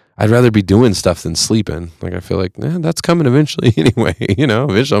 I'd rather be doing stuff than sleeping. Like, I feel like that's coming eventually anyway. You know,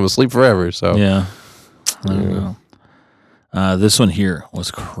 eventually I'm gonna sleep forever. So yeah, I don't know. This one here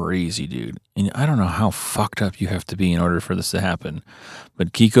was crazy, dude. And I don't know how fucked up you have to be in order for this to happen.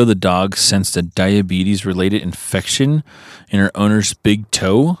 But Kiko the dog sensed a diabetes-related infection in her owner's big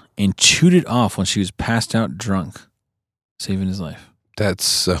toe and chewed it off when she was passed out drunk, saving his life. That's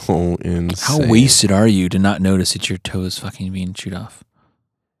so insane. How wasted are you to not notice that your toe is fucking being chewed off?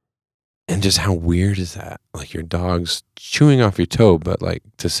 And just how weird is that? Like your dog's chewing off your toe, but like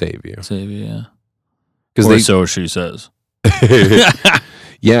to save you. Save you, yeah. Because so she says.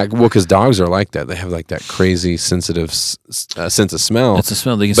 Yeah, well, because dogs are like that. They have like that crazy sensitive sense of smell. It's a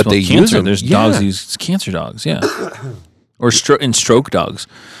smell. They can but smell they cancer. use them. There's dogs who use cancer dogs, yeah. Or stroke dogs.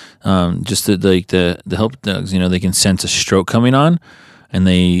 Just the help dogs, you know, they can sense a stroke coming on, and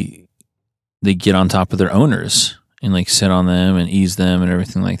they get on top of their owners and like sit on them and ease them and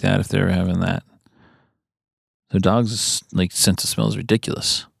everything like that if they're having that. So dogs, like, sense of smell is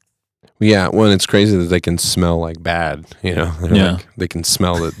ridiculous. Yeah, well, and it's crazy that they can smell like bad, you know? Yeah. Like, they can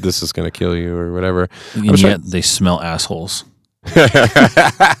smell that this is going to kill you or whatever. And yet they smell assholes.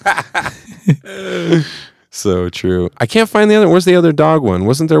 So true. I can't find the other. Where's the other dog one?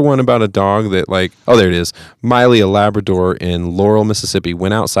 Wasn't there one about a dog that like, oh, there it is. Miley, a Labrador in Laurel, Mississippi,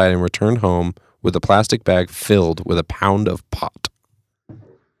 went outside and returned home with a plastic bag filled with a pound of pot.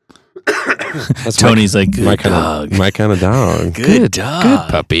 That's Tony's like, good dog. My kind of dog. Good dog. Good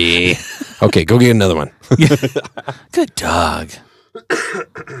puppy. Okay, go get another one. Good dog.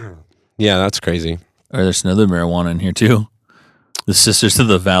 Yeah, that's crazy. Or there's another marijuana in here too. The Sisters of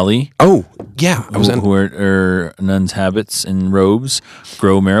the Valley. Oh, yeah. Who are nuns' habits and robes,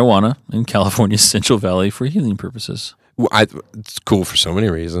 grow marijuana in California's Central Valley for healing purposes. Well, it's cool for so many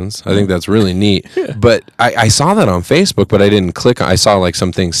reasons. I think that's really neat. Yeah. But I saw that on Facebook, but I didn't click on it. I saw like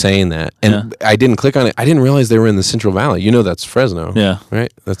some things saying that. And I didn't click on it. I didn't realize they were in the Central Valley. You know that's Fresno. Yeah.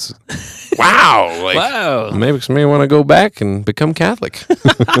 Right? That's wow. Like, wow. Maybe somebody want to go back and become Catholic.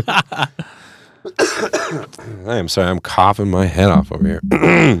 I am sorry. I'm coughing my head off over here.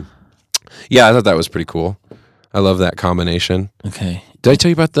 Yeah, I thought that was pretty cool. I love that combination. Okay. Did I tell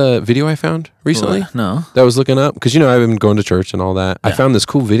you about the video I found recently? No. That I was looking up? Because, you know, I've been going to church and all that. Yeah. I found this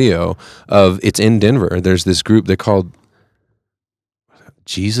cool video of, it's in Denver. There's this group they called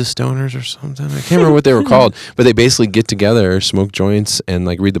Jesus Stoners or something. I can't remember what they were called. But they basically get together, smoke joints, and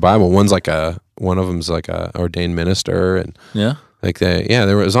like read the Bible. One of them's like a ordained minister. And yeah. Like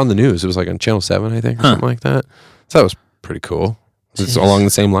it was on the news. It was like on Channel 7, I think, or something like that. So that was pretty cool. It's along the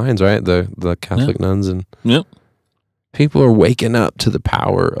same lines, right? The Catholic nuns and people are waking up to the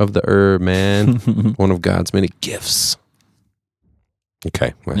power of the herb, man. One of God's many gifts.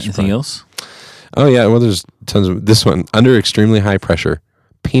 Okay. Anything else? Oh yeah. Well, there's tons of this one. Under extremely high pressure,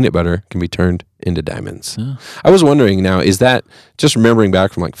 peanut butter can be turned into diamonds. Yeah. I was wondering now, is that just remembering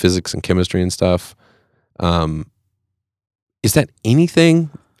back from like physics and chemistry and stuff? Is that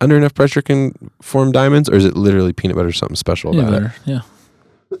anything under enough pressure can form diamonds, or is it literally peanut butter something special about it? Yeah.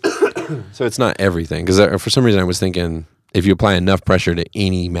 So it's not everything, because for some reason I was thinking if you apply enough pressure to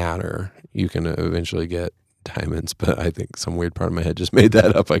any matter, you can eventually get diamonds. But I think some weird part of my head just made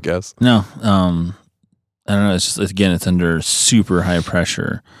that up, I guess. No, I don't know. It's just, again, it's under super high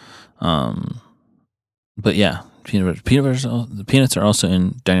pressure. But yeah, the peanuts are also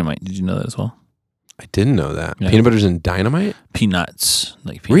in dynamite. Did you know that as well? I didn't know that. Yeah. Peanut butter's in dynamite? Peanuts.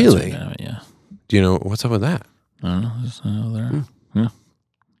 Like peanuts. Really? Dynamite, yeah. Do you know what's up with that? I don't know. Just know there. Yeah.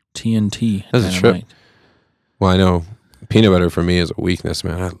 TNT. That's a trip. Well, I know peanut butter for me is a weakness,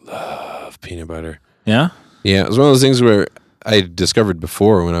 man. I love peanut butter. Yeah? Yeah. It was one of those things where I discovered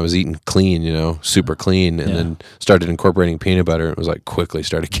before when I was eating clean, you know, super clean, and then started incorporating peanut butter. It was like quickly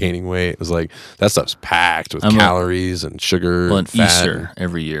started gaining weight. It was like that stuff's packed with calories and sugar. Well, and fat. Easter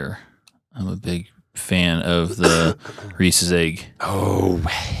every year, I'm a big fan of the Reese's egg. Oh,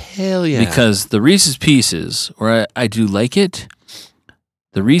 hell yeah. Because the Reese's Pieces, where I do like it,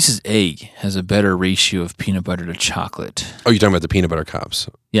 the Reese's egg has a better ratio of peanut butter to chocolate. Oh, you're talking about the peanut butter cups?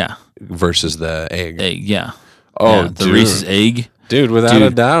 Yeah. Versus the egg? Yeah. Oh, yeah, the Reese's egg. Dude, without a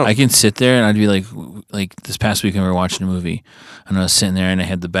doubt. I can sit there and I'd be like this past weekend we were watching a movie, and I was sitting there and I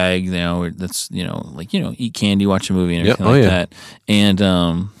had the bag, you know, that's, eat candy, watch a movie and everything that. And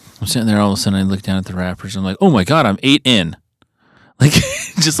I'm sitting there, all of a sudden I look down at the wrappers. I'm like, oh my God, I'm 8 in. Like,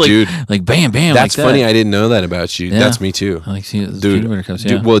 just like, dude, like bam, bam. That's like funny. I didn't know that about you. Yeah. That's me too. I like dude, peanut butter cups.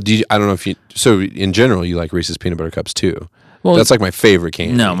 Yeah. Dude, well, I don't know if you, so in general, you like Reese's peanut butter cups too. Well, that's like my favorite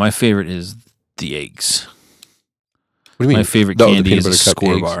candy. No, my favorite is the eggs. What do you mean? My favorite The candy peanut is a butter cup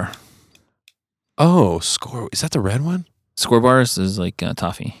Score eggs. bar. Oh, Score. Is that the red one? Score bars is like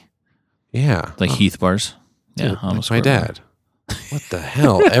toffee, Yeah. like Heath bars. Dude, Yeah, I'm a like Score my bar. dad. What the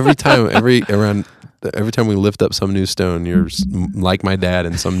hell? Every time we lift up some new stone, you're like my dad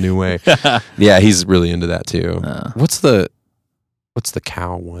in some new way. Yeah, he's really into that too. What's the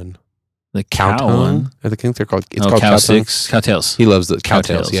cow one? The Cow cow tongue? one. I think they're called. It's Oh, called cow cow sticks. Cowtails. He loves the cow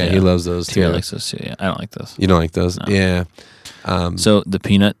tails. Cowtails, Yeah, yeah. he loves those too. Tara likes those too. Yeah, I don't like those. You don't like those? No. Yeah. So the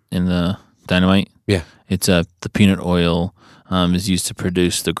peanut in the dynamite. Yeah. It's the peanut oil is used to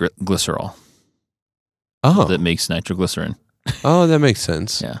produce the glycerol that makes nitroglycerin. Oh, that makes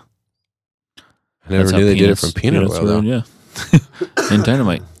sense. Yeah. I never knew they did it from peanut oil though. Yeah. And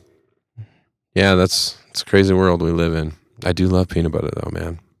dynamite. Yeah, it's a crazy world we live in. I do love peanut butter though,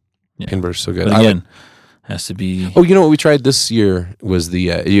 man. Yeah. Peanut butter's so good. But again, has to be. Oh, you know what we tried this year was the.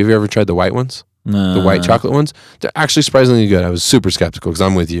 Have you ever tried the white ones? The white chocolate ones? They're actually surprisingly good. I was super skeptical because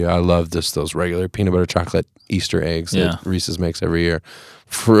I'm with you. I love those regular peanut butter chocolate Easter eggs that Reese's makes every year.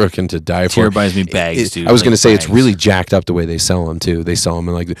 Frickin' to die for. Tara buys me bags, dude. I was going to say bags. it's really jacked up the way they sell them too. They sell them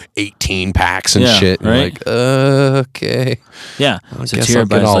in like 18 packs and shit. And right? you're like, okay. Yeah. I So guess Tara I'll get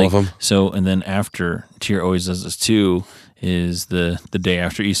buys all like, of them. So, and then after, Tara always does this too, is the day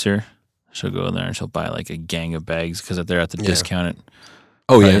after Easter, she'll go in there and she'll buy like a gang of bags because they're at the discounted.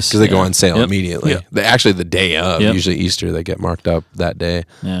 Oh, yeah, price. because they go on sale Yep. immediately. Yep. Actually, the day of, Yep. usually Easter, they get marked up that day.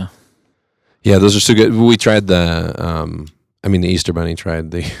 Yeah. Yeah, those are so good. We tried the Easter Bunny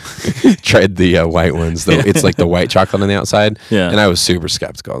tried the white ones. Though it's like the white chocolate on the outside. Yeah. And I was super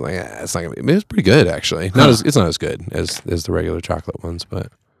skeptical. I was like, it's not gonna be. It was pretty good actually. It's not as good as the regular chocolate ones,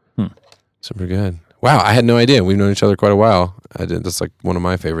 but super good. Wow, I had no idea. We've known each other quite a while. That's like one of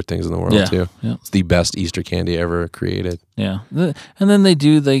my favorite things in the world too. Yeah. It's the best Easter candy ever created. Yeah. And then they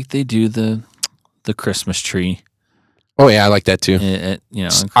do the Christmas tree. Oh yeah, I like that too.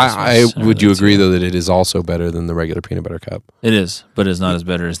 Would you agree though that it is also better than the regular peanut butter cup? It is, but it's not as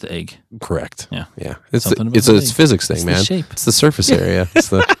better as the egg. Correct. Yeah. Yeah. It's Something about it's the a egg. physics thing, It's the man. shape. It's the surface area. It's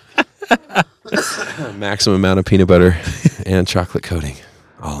the maximum amount of peanut butter and chocolate coating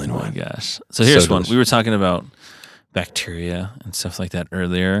all in Oh my one. gosh. So here's one. delicious. We were talking about bacteria and stuff like that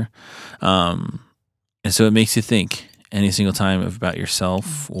earlier. And so it makes you think any single time about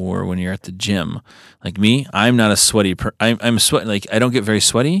yourself or when you're at the gym. Like me, I'm not a sweaty I'm sweating, like I don't get very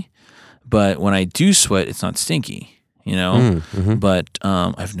sweaty, but when I do sweat, it's not stinky, you know? But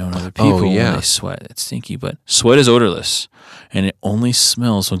I've known other people when they sweat, it's stinky, but sweat is odorless and it only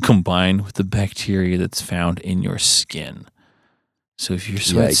smells when combined with the bacteria that's found in your skin. So if your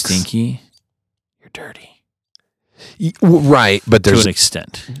sweat's stinky, you're dirty. Right, but To there's an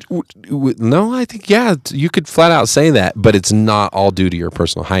extent. no. I think you could flat out say that, but it's not all due to your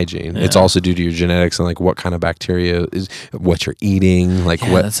personal hygiene. It's also due to your genetics and like what kind of bacteria is what you're eating. Like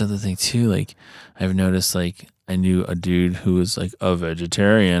what that's the other thing too. Like I've noticed, like I knew a dude who was like a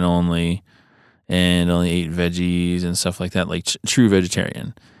vegetarian only, and only ate veggies and stuff like that, like true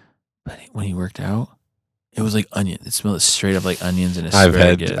vegetarian. But when he worked out, it was like onion. It smelled straight up like onions and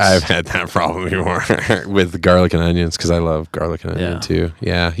asparagus. I've had that problem before with garlic and onions because I love garlic and onion too.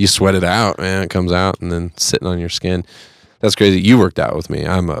 Yeah, you sweat it out, man. It comes out and then sitting on your skin. That's crazy. You worked out with me.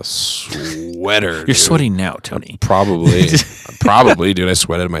 I'm a sweater. You're sweating now, Tony. Probably, dude. I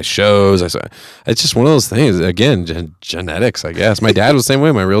sweated at my shows. It's just one of those things. Again, genetics, I guess. My dad was the same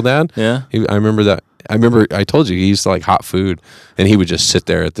way. My real dad. Yeah. I remember that. I told you he used to like hot food, and he would just sit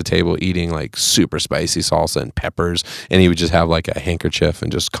there at the table eating like super spicy salsa and peppers, and he would just have like a handkerchief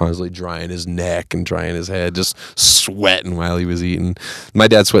and just constantly drying his neck and drying his head, just sweating while he was eating. My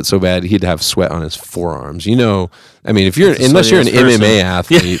dad sweat so bad he'd have sweat on his forearms. You know, I mean, unless you're an MMA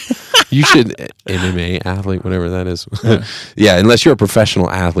athlete, you should MMA athlete, whatever that is. Yeah, unless you're a professional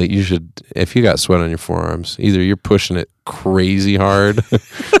athlete, you should. If you got sweat on your forearms, either you're pushing it crazy hard,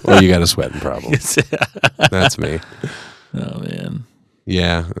 or you got a sweating problem. That's me. Oh man.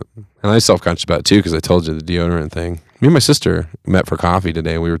 Yeah, and I was self-conscious about it too because I told you the deodorant thing. Me and my sister met for coffee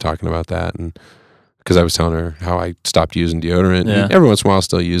today. We were talking about that, and because I was telling her how I stopped using deodorant. Yeah. And every once in a while, I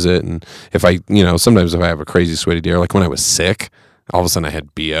still use it, and if I, sometimes if I have a crazy sweaty deodorant, like when I was sick. All of a sudden I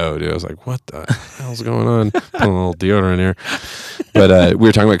had BO, dude. I was like, what the hell's going on? Put a little deodorant here. But we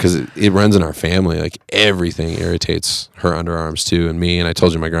were talking about because it runs in our family. Like everything irritates her underarms too and me. And I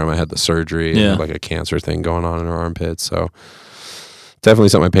told you my grandma had the surgery and had like a cancer thing going on in her armpits. So definitely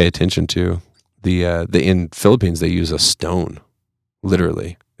something I pay attention to. In Philippines, they use a stone,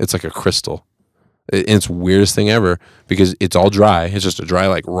 literally. It's like a crystal. It's the weirdest thing ever because it's all dry. It's just a dry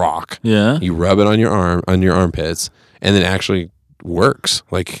like rock. Yeah. You rub it on your armpits and then actually works.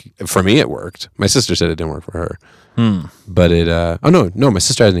 Like for me, it worked. My sister said it didn't work for her, but it. No, my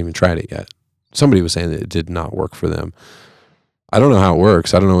sister hasn't even tried it yet. Somebody was saying that it did not work for them. I don't know how it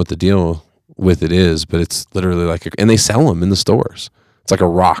works. I don't know what the deal with it is, but it's literally like, and they sell them in the stores. It's like a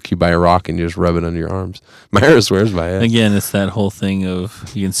rock. You buy a rock and you just rub it under your arms. Myra swears by it. Again, it's that whole thing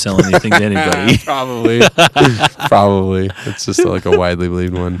of you can sell anything to anybody. Probably. It's just like a widely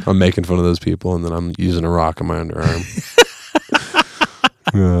believed one. I'm making fun of those people, and then I'm using a rock on my underarm.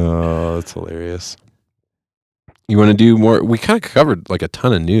 Oh, that's hilarious. You want to do more? We kind of covered like a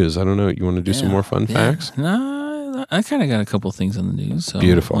ton of news. I don't know. You want to do some more fun facts? No, I kind of got a couple things on the news. So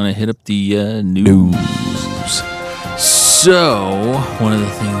Beautiful. When I hit up the news. So, one of the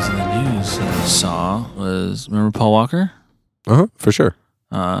things in the news that I saw was, remember Paul Walker? For sure.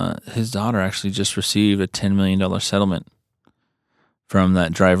 His daughter actually just received a $10 million settlement from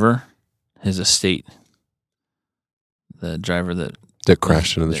that driver, his estate. The driver that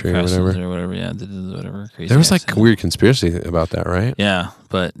crashed into the tree or whatever. Yeah, did whatever crazy. There was accident. like a weird conspiracy about that, right? Yeah,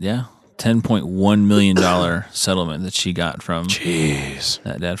 but yeah, $10.1 million settlement that she got from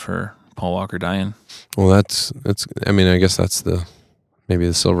that dad for Paul Walker dying. Well, that's. I mean, I guess that's maybe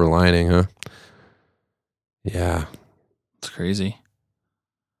the silver lining, huh? Yeah, it's crazy.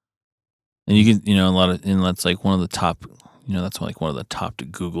 And you can, and that's like one of the top, that's like one of the top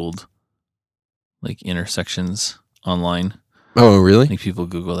Googled, like intersections online. Oh, really? Like people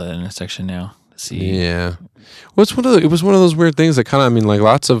Google that intersection now to see. Yeah. Well, it was one of those weird things that kind of, I mean, like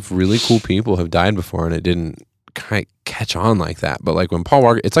lots of really cool people have died before, and it didn't kind of catch on like that. But like when Paul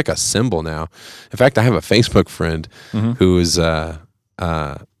Walker, it's like a symbol now. In fact, I have a Facebook friend who is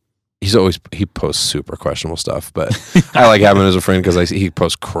he posts super questionable stuff, but I like having him as a friend because he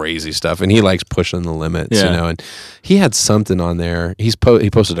posts crazy stuff and he likes pushing the limits, and he had something on there. He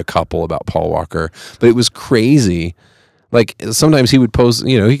posted a couple about Paul Walker, but it was crazy. Like sometimes he would post,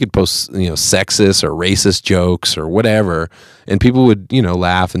 he could post, sexist or racist jokes or whatever, and people would,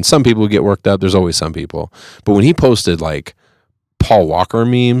 laugh, and some people would get worked up. There's always some people, but when he posted like Paul Walker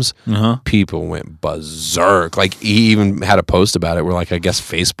memes, people went berserk. Like he even had a post about it where like I guess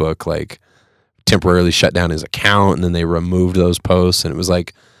Facebook like temporarily shut down his account, and then they removed those posts, and it was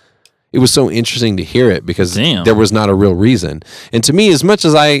like. It was so interesting to hear it because there was not a real reason. And to me, as much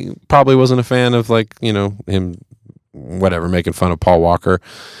as I probably wasn't a fan of like, him making fun of Paul Walker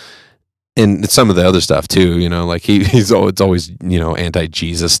and some of the other stuff too, like it's always,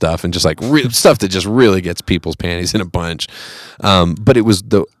 anti-Jesus stuff and just like stuff that just really gets people's panties in a bunch. But it was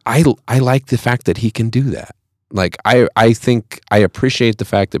I like the fact that he can do that. Like I think I appreciate the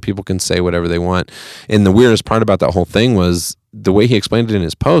fact that people can say whatever they want. And the weirdest part about that whole thing was the way he explained it in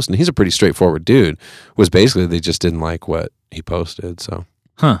his post, and he's a pretty straightforward dude, was basically they just didn't like what he posted. So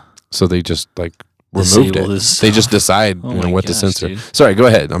they just like removed it. They just decide what to censor. Dude. Sorry, go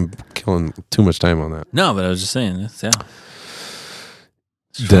ahead. I'm killing too much time on that. No, but I was just saying,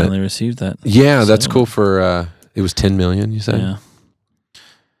 finally received that. Yeah, that's cool for it was 10 million, you said? Yeah.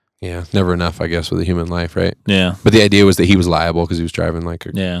 Yeah, never enough, I guess, with a human life, right? Yeah. But the idea was that he was liable because he was driving like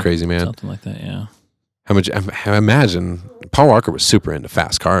a crazy man. Something like that, yeah. How much? I imagine Paul Walker was super into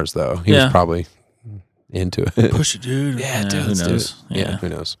fast cars, though. He was probably into it. Push it, dude. Yeah, dude. Who knows? Yeah, who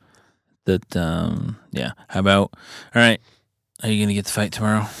knows? That, How about, all right, are you going to get the fight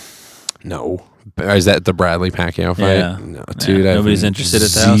tomorrow? No. Is that the Bradley Pacquiao fight? Yeah. No, dude. Nobody's interested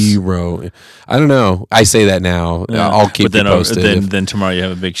at the house? Zero. I don't know. I say that now. Yeah. I'll keep you posted. Then tomorrow you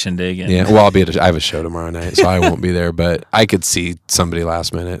have a big shindig. Yeah. Well, I have a show tomorrow night, so I won't be there. But I could see somebody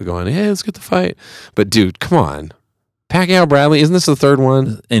last minute going, "Hey, let's get the fight." But dude, come on, Pacquiao Bradley. Isn't this the third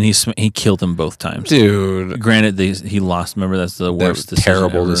one? And he killed him both times, dude. Granted, he lost. Remember, that's the worst decision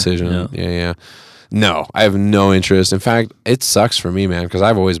terrible ever. Decision. Yeah. No, I have no interest. In fact, it sucks for me, man, because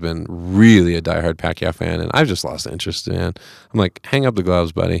I've always been really a diehard Pacquiao fan, and I've just lost interest, man. I'm like, hang up the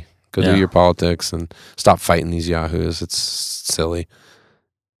gloves, buddy. Go do your politics and stop fighting these yahoos. It's silly.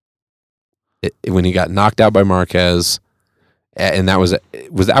 When he got knocked out by Marquez, and that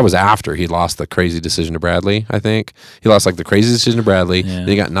was after he lost the crazy decision to Bradley, I think. He lost like the crazy decision to Bradley, then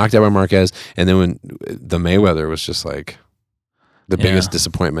he got knocked out by Marquez, and then when the Mayweather was just like, the biggest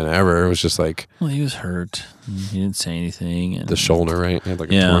disappointment ever. It was just like... Well, he was hurt. He didn't say anything. And the shoulder, right? He had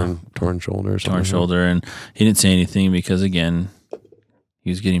like a torn shoulder or something. Torn shoulder, and he didn't say anything because, again, he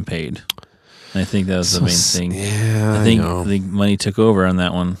was getting paid. And I think that was the main thing. Yeah, I think money took over on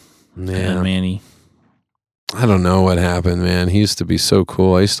that one. Yeah. Manny. I don't know what happened, man. He used to be so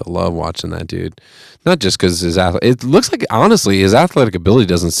cool. I used to love watching that dude. Not just because it looks like, honestly, his athletic ability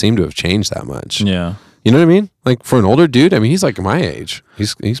doesn't seem to have changed that much. Yeah. You know what I mean? Like for an older dude, I mean, he's like my age.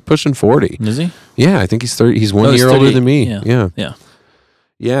 He's pushing 40. Is he? Yeah, I think he's 30. He's 1 he's year older 38. than me.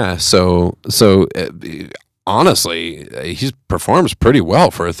 Yeah. So honestly, he performs pretty well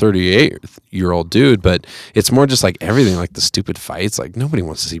for a 38-year-old dude, but it's more just like everything, like the stupid fights. Like nobody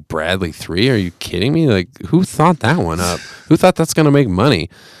wants to see Bradley 3. Are you kidding me? Like who thought that one up? Who thought that's going to make money?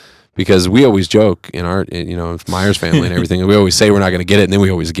 Because we always joke in our, Myers family and everything, and we always say we're not going to get it, and then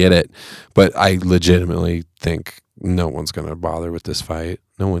we always get it. But I legitimately think no one's going to bother with this fight.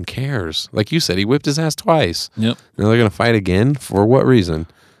 No one cares. Like you said, he whipped his ass twice. Yep. Now they're going to fight again? For what reason?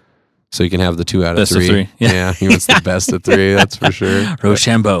 So you can have the 2 out of 3. Best of 3. Yeah, he wants the best of 3, that's for sure.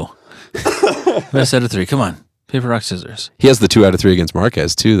 Rochambeau. Best out of 3. Come on. Paper, rock, scissors. He has the 2 out of 3 against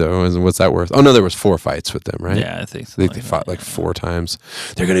Marquez, too, though. And what's that worth? Oh, no, there was 4 fights with them, right? Yeah, I think so. They fought like 4 times.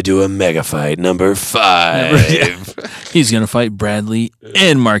 They're going to do a mega fight, number 5. He's going to fight Bradley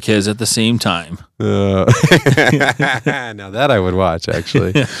and Marquez at the same time. Now that I would watch,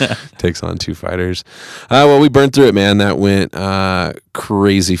 actually. Takes on 2 fighters. Well, we burned through it, man. That went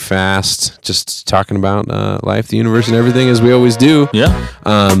crazy fast. Just talking about life, the universe, and everything, as we always do. Yeah.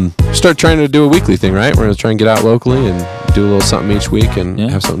 Start trying to do a weekly thing, right? We're going to try and get out locally and do a little something each week and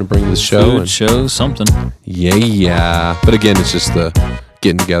have something to bring to the show. Food, show, something. Yeah. But again, it's just the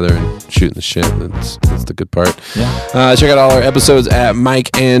getting together and shooting the shit. That's the good part. Yeah. Check out all our episodes at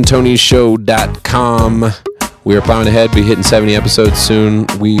MikeandTonyShow.com. We are plowing ahead, be hitting 70 episodes soon.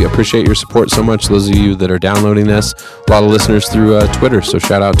 We appreciate your support so much, those of you that are downloading this. A lot of listeners through Twitter, so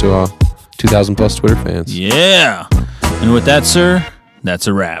shout out to 2,000 plus Twitter fans. Yeah. And with that, sir, that's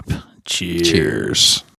a wrap. Cheers. Cheers.